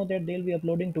you know that they'll be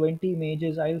uploading 20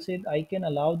 images. I'll say I can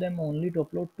allow them only to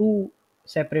upload two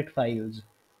separate files.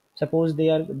 Suppose they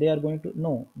are going to,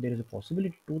 no, there is a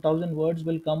possibility 2000 words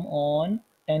will come on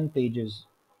 10 pages,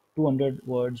 200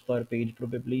 words per page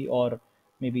probably, or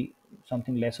maybe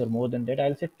something less or more than that.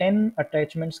 I'll say 10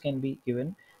 attachments can be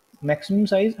given, maximum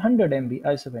size 100 MB.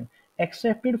 I 7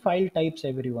 accepted file types,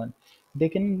 everyone. They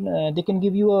can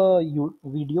give you a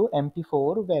video,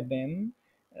 MP4, WebM,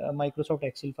 Microsoft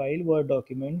Excel file, Word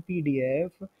document,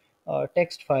 PDF,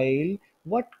 text file,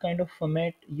 what kind of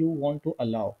format you want to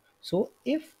allow. So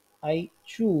if I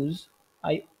choose,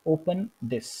 I open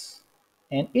this,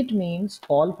 and it means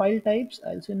all file types.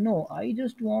 I'll say no, I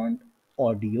just want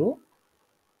audio,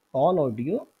 all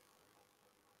audio.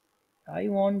 I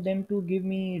want them to give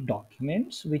me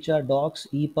documents, which are docs,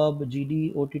 EPUB,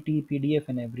 GD, OTT, PDF,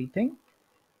 and everything.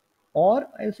 Or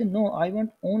I'll say no, I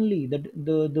want only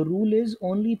the rule is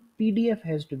only PDF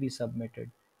has to be submitted.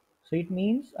 So it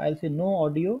means I'll say no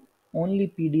audio,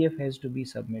 only PDF has to be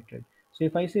submitted. So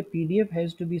if I say PDF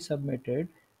has to be submitted,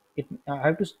 I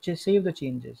have to save the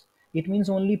changes. It means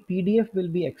only PDF will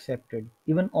be accepted.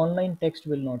 Even online text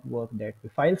will not work that way.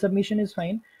 File submission is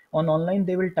fine. On online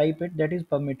they will type it, that is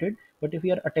permitted. But if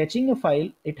you are attaching a file,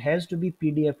 it has to be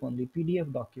PDF only,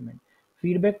 PDF document.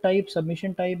 Feedback type,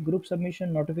 submission type, group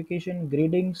submission, notification,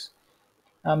 gradings.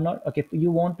 I'm not okay.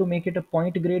 You want to make it a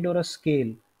point grade or a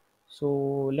scale.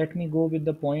 So let me go with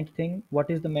the point thing. What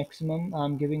is the maximum?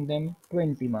 I'm giving them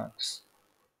 20 marks.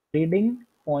 Grading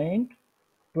point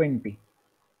 20.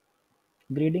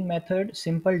 Grading method,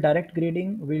 simple direct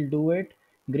grading will do it.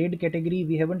 Grade category,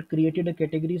 we haven't created a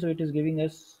category, so it is giving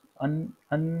us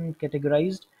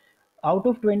uncategorized. Out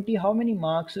of 20, how many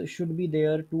marks should be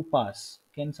there to pass?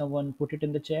 Can someone put it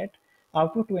in the chat?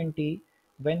 Out of 20,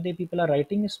 when the people are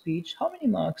writing a speech, how many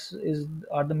marks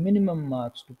are the minimum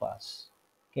marks to pass?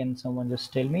 Can someone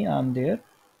just tell me? I'm there.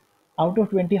 Out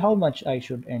of 20, how much I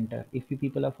should enter? If you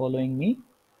people are following me.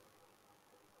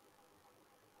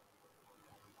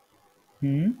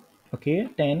 Okay,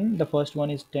 10. The first one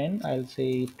is 10. I'll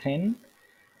say 10.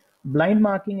 Blind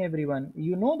marking, everyone.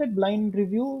 You know that blind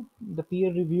review, the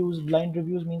peer reviews, blind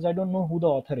reviews means I don't know who the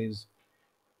author is.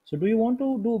 So do you want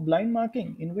to do blind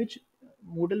marking in which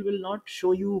Moodle will not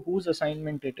show you whose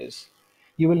assignment it is?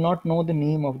 You will not know the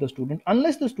name of the student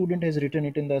unless the student has written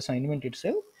it in the assignment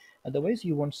itself. Otherwise,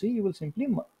 you won't see. You will simply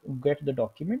get the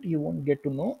document. You won't get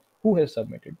to know who has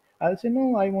submitted. I'll say,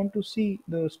 no, I want to see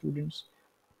the students,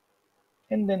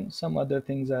 and then some other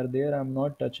things are there I'm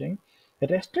not touching.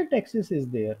 Restrict access is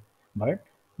there, but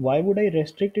why would I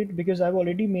restrict it? Because I've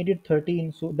already made it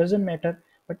 13, so it doesn't matter.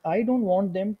 But I don't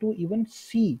want them to even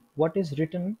see what is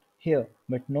written here.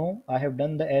 But no, I have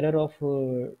done the error of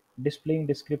displaying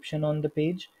description on the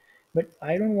page. But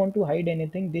I don't want to hide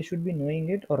anything, they should be knowing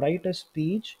it. Or write a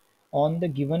speech on the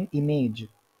given image.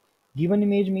 Given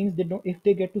image means they don't, if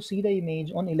they get to see the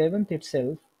image on 11th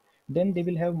itself, then they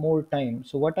will have more time.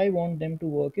 So what I want them to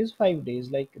work is 5 days,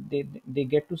 like they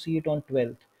get to see it on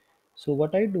 12th. So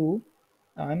what I do,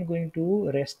 I'm going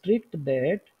to restrict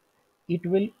that it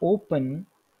will open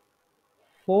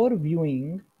for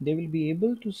viewing, they will be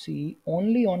able to see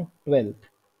only on 12th.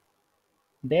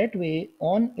 That way,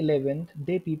 on 11th,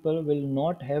 they people will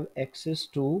not have access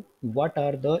to what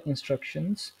are the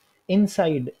instructions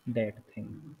inside that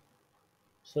thing.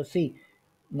 So see,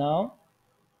 now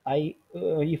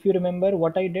if you remember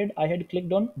what I did, I had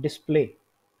clicked on display.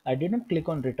 I did not click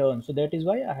on return, so that is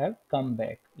why I have come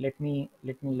back. Let me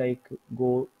like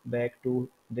go back to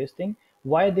this thing.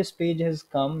 Why this page has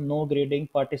come? No grading.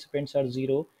 Participants are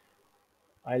zero.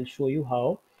 I'll show you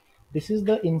how. This is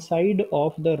the inside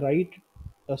of the write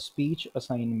a speech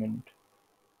assignment.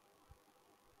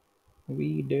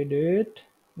 We did it.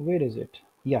 Where is it?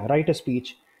 Yeah, write a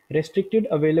speech. Restricted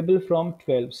available from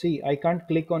 12. See, I can't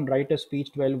click on write a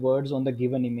speech 12 words on the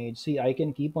given image. See, I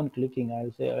can keep on clicking.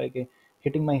 I'll say okay,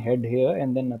 hitting my head here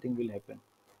and then nothing will happen.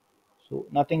 So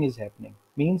nothing is happening.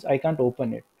 Means I can't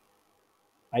open it.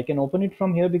 I can open it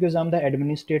from here because I'm the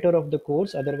administrator of the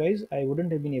course. Otherwise, I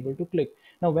wouldn't have been able to click.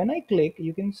 Now, when I click,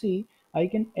 you can see I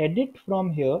can edit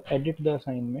from here, edit the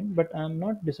assignment, but I'm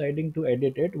not deciding to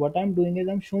edit it. What I'm doing is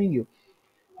I'm showing you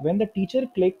when the teacher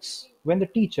clicks, when the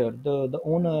teacher, the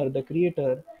owner, the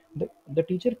creator, the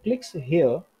teacher clicks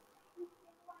here,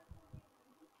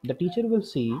 the teacher will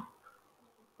see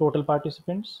total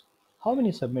participants, how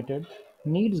many submitted,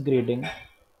 needs grading,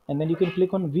 and then you can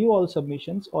click on view all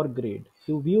submissions or grade.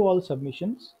 To view all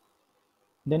submissions,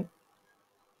 then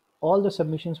all the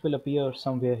submissions will appear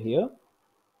somewhere here,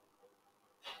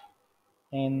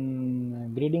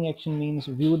 and grading action means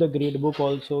view the gradebook.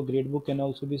 Also gradebook can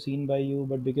also be seen by you,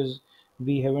 but because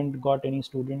we haven't got any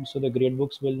students, so the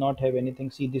gradebooks will not have anything.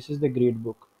 See, this is the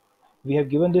gradebook. We have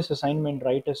given this assignment,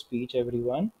 write a speech,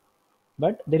 everyone,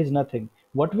 but there is nothing.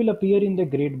 What will appear in the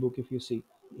gradebook? If you see,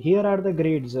 here are the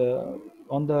grades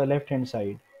on the left hand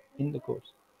side in the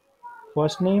course.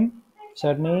 First name,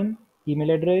 surname,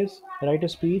 email address, write a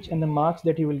speech, and the marks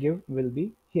that you will give will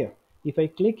be here. If I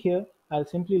click here, I'll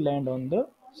simply land on the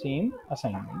same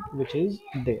assignment which is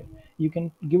there. You can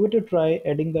give it a try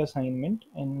adding the assignment,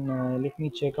 and let me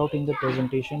check out in the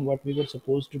presentation what we were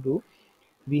supposed to do.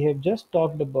 We have just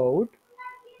talked about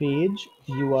page,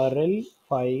 URL,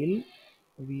 file.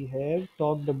 We have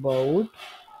talked about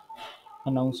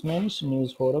announcements,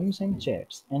 news forums, and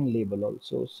chats, and label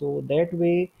also. So that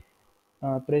way,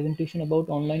 presentation about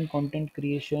online content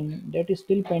creation, that is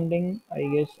still pending. I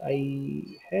guess I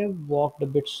have walked a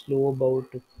bit slow about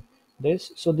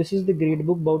this. So this is the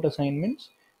gradebook about assignments.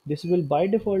 This will by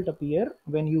default appear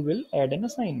when you will add an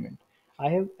assignment. I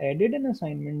have added an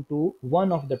assignment to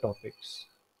one of the topics.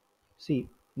 See,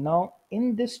 now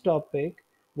in this topic,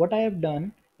 what I have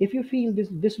done, if you feel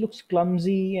this looks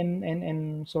clumsy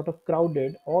and sort of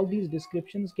crowded, all these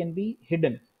descriptions can be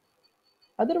hidden.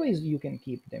 Otherwise, you can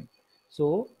keep them.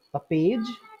 So a page,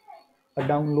 a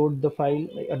download the file,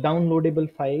 a downloadable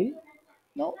file.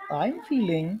 Now I'm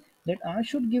feeling that I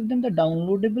should give them the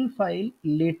downloadable file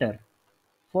later.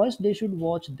 First, they should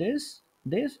watch this,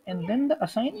 and then the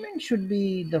assignment should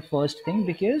be the first thing,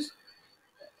 because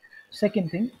second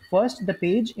thing, first the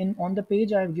page, in on the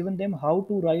page I have given them how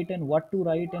to write and what to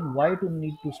write and why to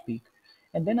need to speak,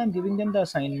 and then I'm giving them the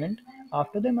assignment.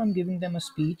 After them, I'm giving them a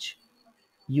speech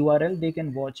URL. They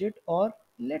can watch it, or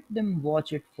let them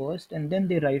watch it first and then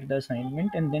they write the assignment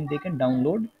and then they can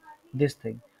download this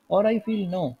thing. Or I feel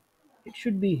no, it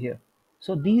should be here.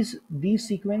 So these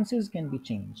sequences can be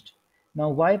changed. Now,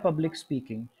 why public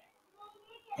speaking?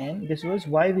 And this was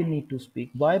why we need to speak.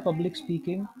 Why public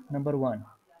speaking? Number one,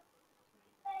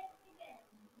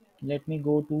 let me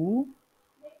go to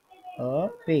a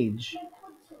page.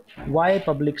 Why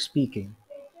public speaking?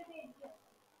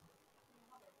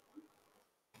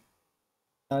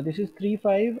 This is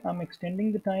 3:05. I'm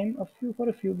extending the time for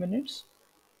a few minutes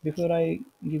before I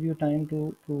give you time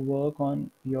to work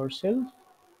on yourself.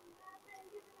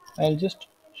 I'll just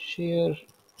share.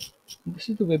 This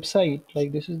is the website.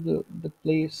 Like, this is the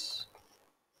place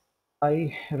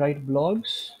I write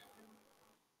blogs.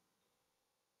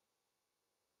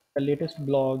 The latest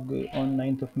blog on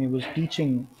 9th of May was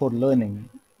teaching for learning.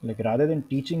 Like, rather than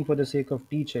teaching for the sake of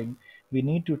teaching, we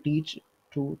need to teach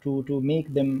to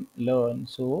make them learn.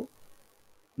 So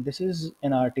this is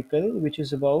an article which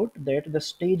is about that the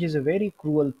stage is a very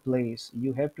cruel place.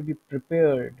 You have to be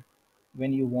prepared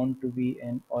when you want to be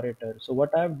an orator. So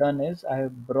what I've done is I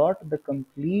have brought the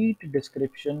complete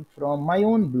description from my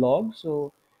own blog.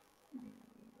 So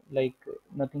like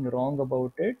nothing wrong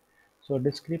about it. So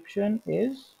description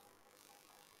is,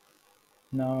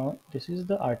 now this is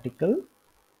the article.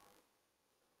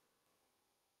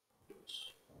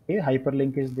 Okay,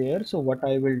 hyperlink is there. So what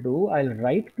I will do, I'll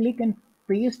right click and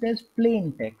paste as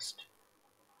plain text.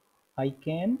 I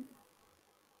can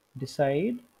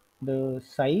decide the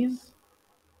size.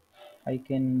 I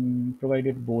can provide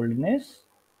it boldness.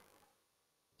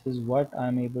 This is what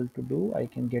I'm able to do. I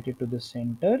can get it to the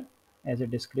center as a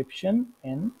description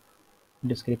and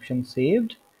description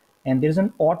saved. And there's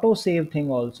an auto save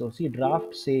thing also. See,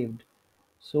 draft saved.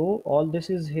 So all this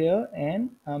is here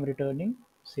and I'm returning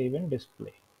save and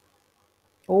display.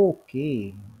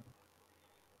 Okay,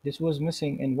 this was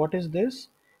missing. And what is this?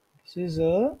 This is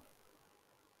a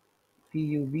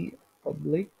PUB,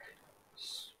 public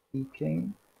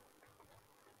speaking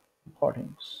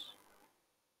recordings.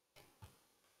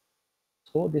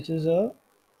 So this is a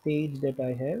page that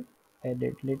I have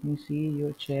added. Let me see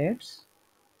your chats.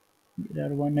 There are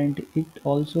 190. It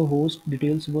also hosts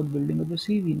details about building up a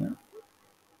CV now.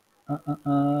 Uh, uh,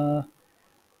 uh,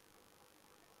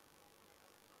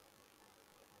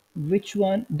 which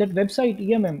one? That website?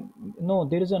 Yeah, ma'am. No,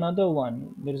 there is another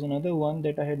one. There is another one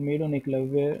that I had made on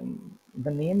Eklavya.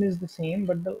 The name is the same,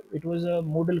 but it was a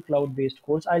Moodle cloud-based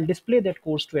course. I'll display that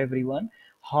course to everyone.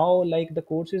 How like the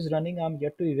course is running, I'm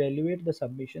yet to evaluate the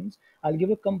submissions. I'll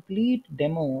give a complete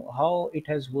demo how it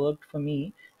has worked for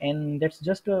me, and that's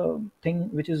just a thing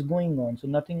which is going on. So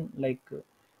nothing like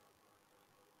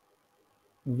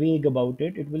vague about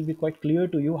it. It will be quite clear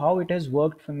to you how it has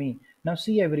worked for me. Now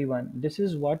see everyone, this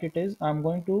is what it is. I'm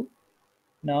going to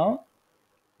now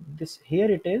this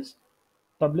here it is,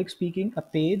 public speaking, a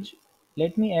page.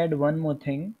 Let me add one more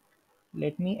thing.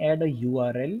 Let me add a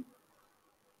URL,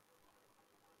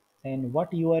 and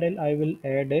what URL I will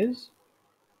add is,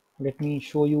 let me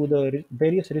show you the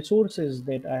various resources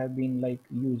that I have been like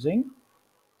using.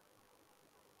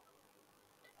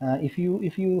 If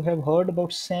you have heard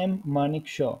about Sam Manik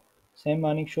Shaw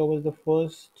was the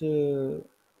first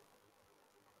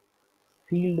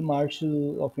field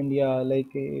marshal of India.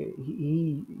 Like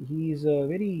he is a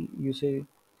very, you say,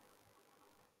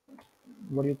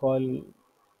 what do you call,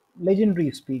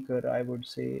 legendary speaker, I would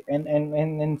say.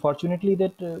 And fortunately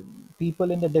that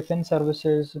people in the defense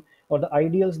services or the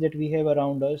ideals that we have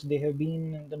around us, they have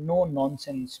been the no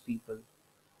nonsense people.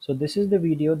 So this is the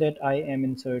video that I am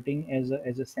inserting as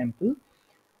a sample.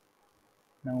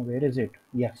 Now where is it?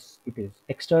 Yes, it is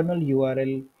external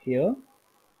URL here.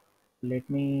 Let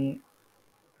me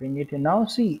bring it in. Now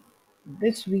see,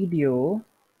 this video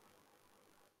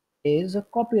is a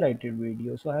copyrighted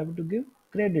video, so I have to give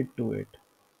credit to it.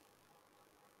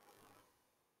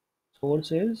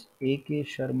 Source is AK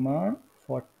Sharma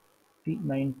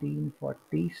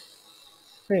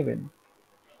 1947.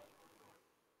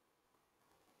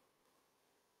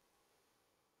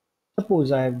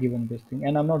 Suppose I have given this thing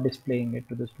and I'm not displaying it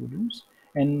to the students,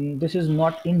 and this is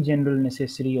not in general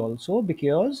necessary also,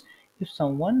 because if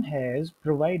someone has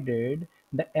provided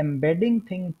the embedding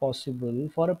thing possible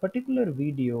for a particular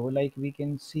video, like we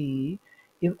can see,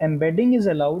 if embedding is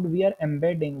allowed, we are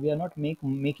embedding, we are not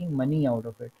making money out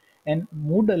of it. And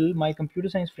Moodle, my computer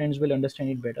science friends will understand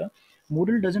it better.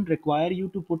 Moodle doesn't require you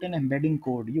to put an embedding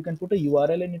code. You can put a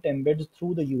URL and it embeds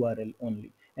through the URL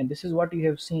only. And this is what you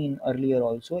have seen earlier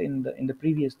also in the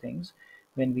previous things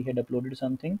when we had uploaded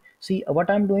something. See what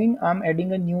I'm doing, I'm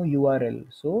adding a new URL.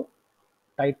 So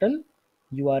title,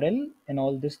 URL, and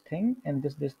all this thing, and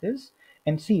this,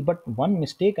 and see, but one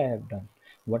mistake I have done.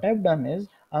 What I've done is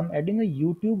I'm adding a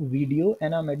YouTube video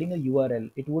and I'm adding a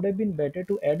URL. It would have been better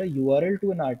to add a URL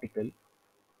to an article,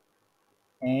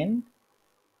 and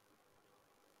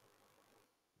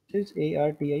this is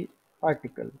ARTI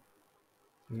article.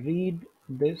 Read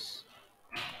this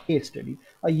case study.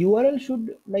 A URL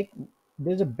should like,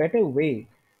 there's a better way.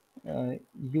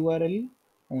 URL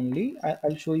only.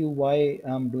 I'll show you why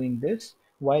I'm doing this,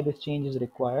 why this change is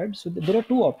required. So there are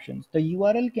two options. The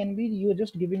URL can be, you're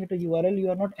just giving it a URL, you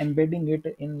are not embedding it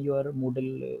in your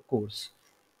Moodle course.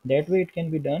 That way it can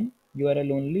be done,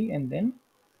 URL only, and then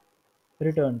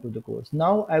return to the course.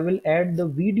 Now I will add the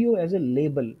video as a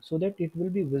label so that it will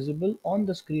be visible on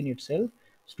the screen itself.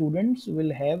 Students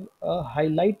will have a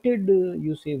highlighted,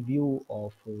 you say, view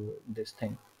of this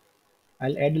thing.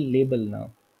 I'll add a label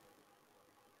now.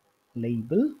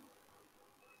 Label.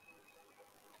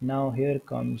 Now here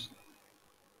comes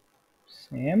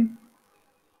Sam.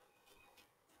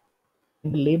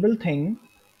 In the label thing,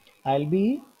 I'll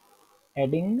be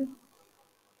adding,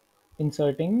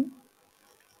 inserting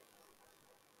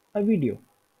a video.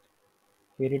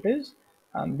 Here it is.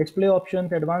 Display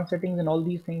options, advanced settings, and all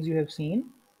these things you have seen.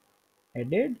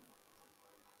 Added.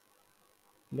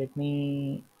 Let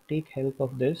me take help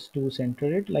of this to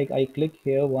center it. Like I click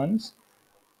here once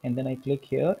and then I click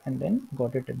here and then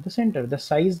got it at the center. The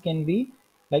size can be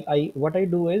like, what I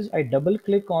do is I double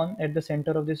click on at the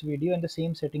center of this video and the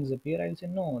same settings appear. I'll say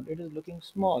no, it is looking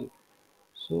small.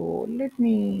 So let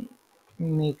me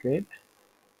make it.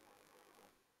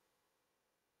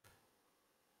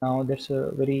 Now that's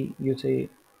a very, you say,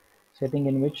 setting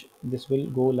in which this will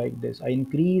go like this. I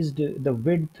increased the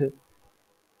width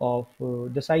of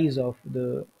the size of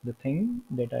the thing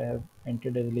that I have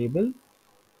entered as label,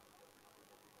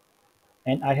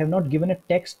 and I have not given a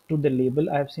text to the label.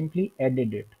 I have simply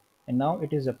added it, and now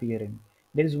it is appearing.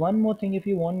 There is one more thing. If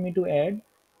you want me to add,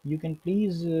 you can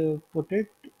please put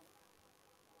it.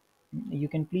 You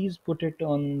can please put it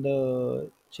on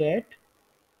the chat.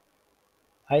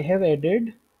 I have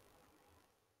added.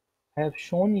 I have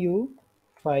shown you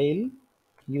file,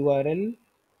 URL,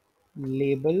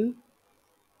 label,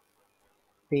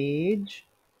 page,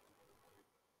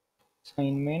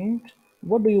 assignment.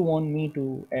 What do you want me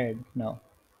to add now?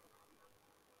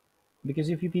 Because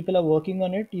if you people are working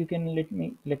on it, you can let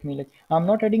me like, I'm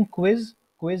not adding quiz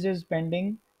is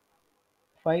pending,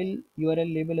 file,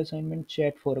 URL, label, assignment,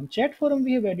 chat forum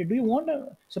we have added. Do you want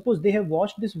suppose they have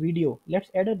watched this video,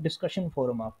 let's add a discussion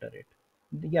forum after it.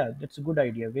 Yeah, that's a good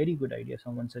idea, very good idea,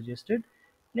 someone suggested.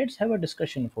 Let's have a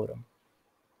discussion forum.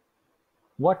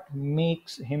 What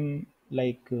makes him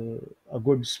like a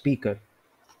good speaker?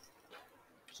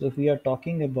 So if we are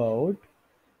talking about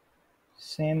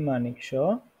Sam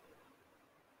Manekshaw,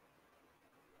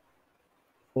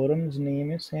 forum's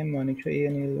name is Sam Manekshaw,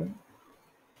 ANL.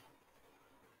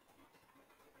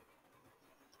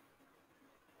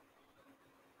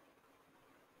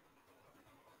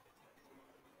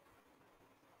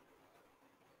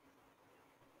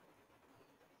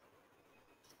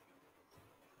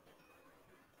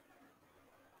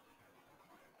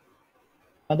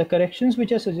 The corrections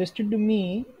which are suggested to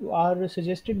me are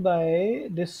suggested by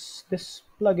this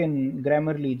plugin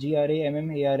Grammarly,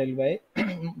 Grammarly.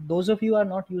 Those of you are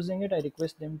not using it, I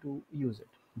request them to use it.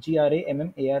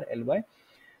 Grammarly.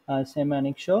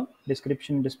 Semantic show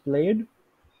description displayed,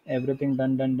 everything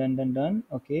done.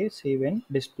 Okay, save and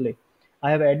display.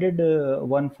 I have added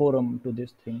one forum to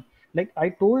this thing. Like I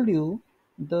told you,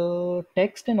 the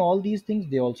text and all these things,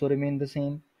 they also remain the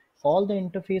same. All the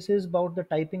interfaces about the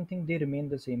typing thing, they remain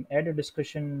the same. Add a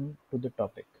discussion to the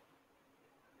topic.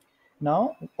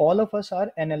 Now all of us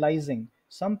are analyzing.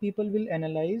 Some people will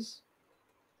analyze.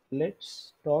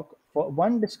 Let's talk. For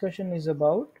one discussion is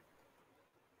about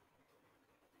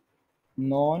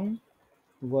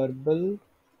non-verbal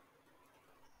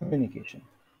communication.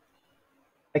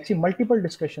 Actually, multiple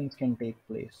discussions can take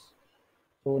place.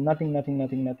 So nothing.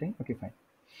 Okay, fine.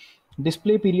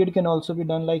 Display period can also be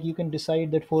done, like you can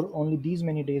decide that for only these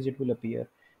many days it will appear.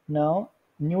 Now,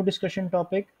 new discussion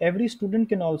topic. Every student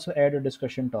can also add a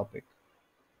discussion topic.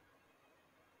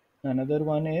 Another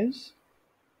one is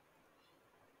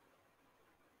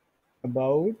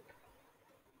about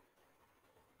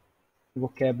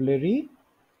vocabulary.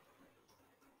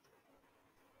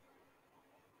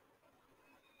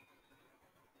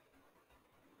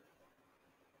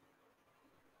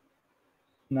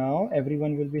 Now,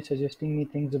 everyone will be suggesting me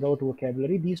things about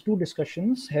vocabulary. These two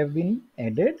discussions have been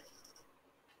added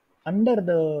under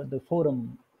the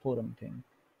forum thing.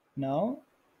 Now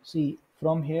see,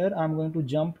 from here I'm going to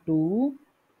jump to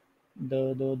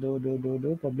the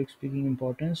public speaking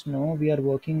importance. No, we are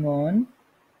working on,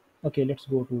 okay, let's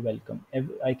go to welcome.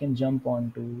 I can jump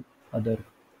on to other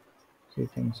say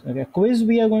things. Okay, quiz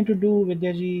we are going to do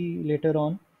Vidyaji later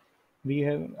on. We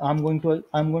have, I'm going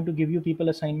to give you people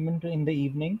assignment in the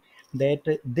evening,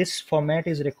 that this format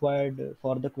is required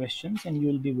for the questions, and you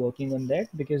will be working on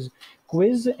that, because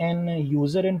quiz and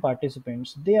user and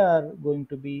participants, they are going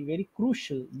to be very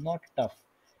crucial, not tough.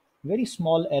 Very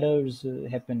small errors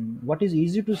happen. What is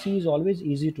easy to see is always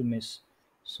easy to miss.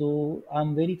 So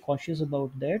I'm very cautious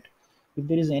about that. If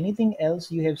there is anything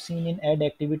else you have seen in add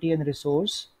activity and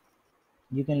resource,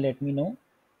 you can let me know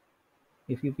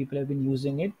if you people have been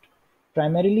using it.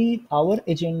 Primarily, our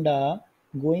agenda,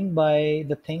 going by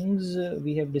the things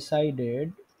we have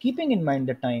decided, keeping in mind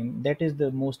the time, that is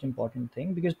the most important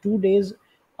thing, because 2 days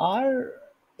are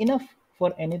enough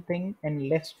for anything and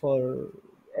less for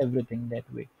everything that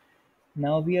way.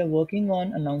 Now we are working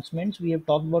on announcements. We have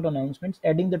talked about announcements,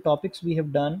 adding the topics we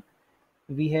have done.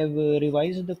 We have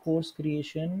revised the course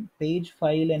creation, page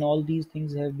file, and all these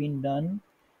things have been done.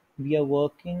 We are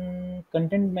working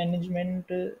content management.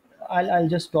 I'll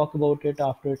just talk about it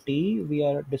after tea. We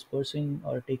are dispersing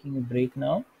or taking a break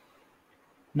now.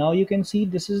 Now you can see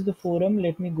this is the forum.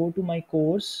 Let me go to my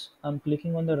course. I'm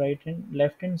clicking on the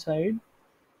left hand side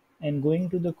and going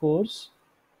to the course.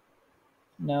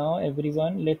 Now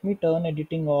everyone, let me turn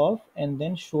editing off and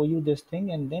then show you this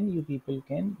thing, and then you people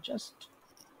can just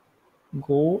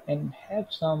go and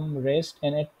have some rest.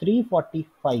 And at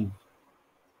 3:45,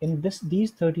 in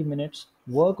these 30 minutes,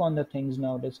 work on the things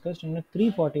now discussed. And at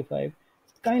 3:45,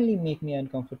 kindly make me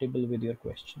uncomfortable with your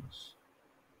questions.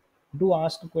 Do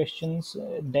ask questions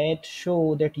that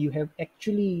show that you have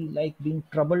actually like been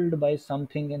troubled by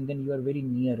something and then you are very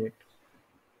near it.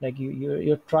 Like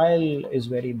your trial is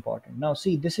very important. Now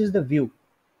see, this is the view,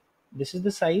 this is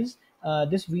the size.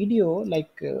 This video,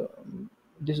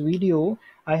 this video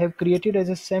I have created as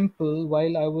a sample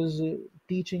while I was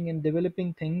teaching and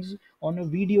developing things on a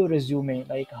video resume,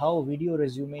 like how video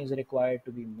resume is required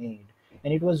to be made.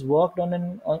 And it was worked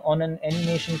on on an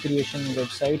animation creation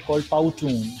website called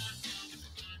Powtoon.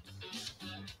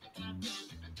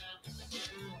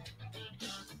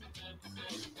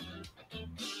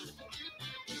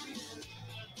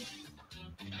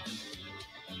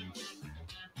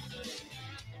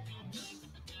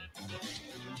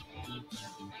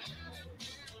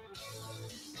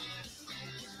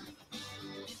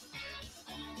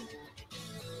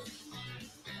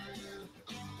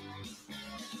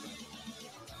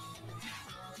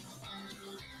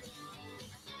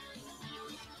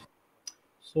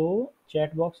 So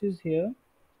chat box is here,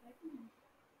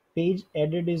 page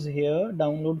edit is here,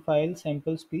 download file,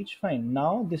 sample speech, fine.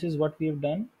 Now this is what we have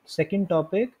done. Second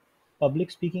topic, public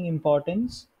speaking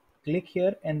importance. Click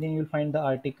here and then you'll find the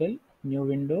article, new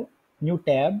window, new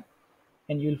tab,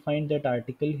 and you'll find that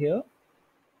article here.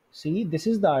 See, this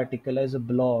is the article as a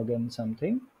blog and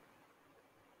something.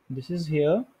 This is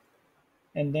here,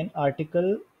 and then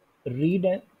article,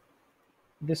 read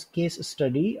this case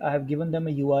study. I have given them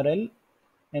a URL,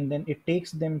 and then it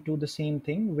takes them to the same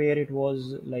thing where it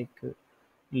was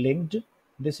linked.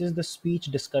 This is the speech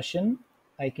discussion.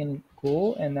 I can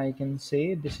go and I can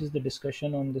say this is the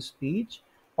discussion on the speech.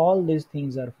 All these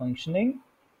things are functioning.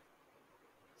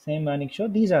 Same Manik Shaw.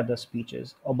 These are the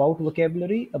speeches about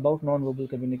vocabulary, about non-verbal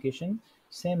communication.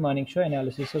 Same Manik Shaw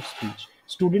analysis of speech.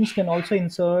 Students can also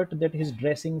insert that his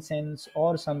dressing sense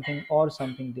or something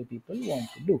the people want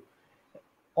to do.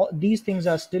 All these things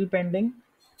are still pending.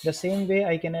 The same way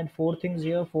I can add four things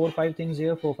here, four, five things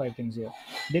here, four, five things here.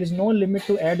 There is no limit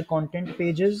to add content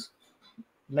pages.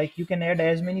 Like you can add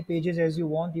as many pages as you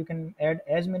want, you can add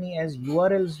as many as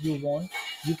URLs you want,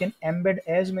 you can embed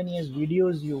as many as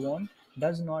videos you want,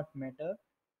 does not matter.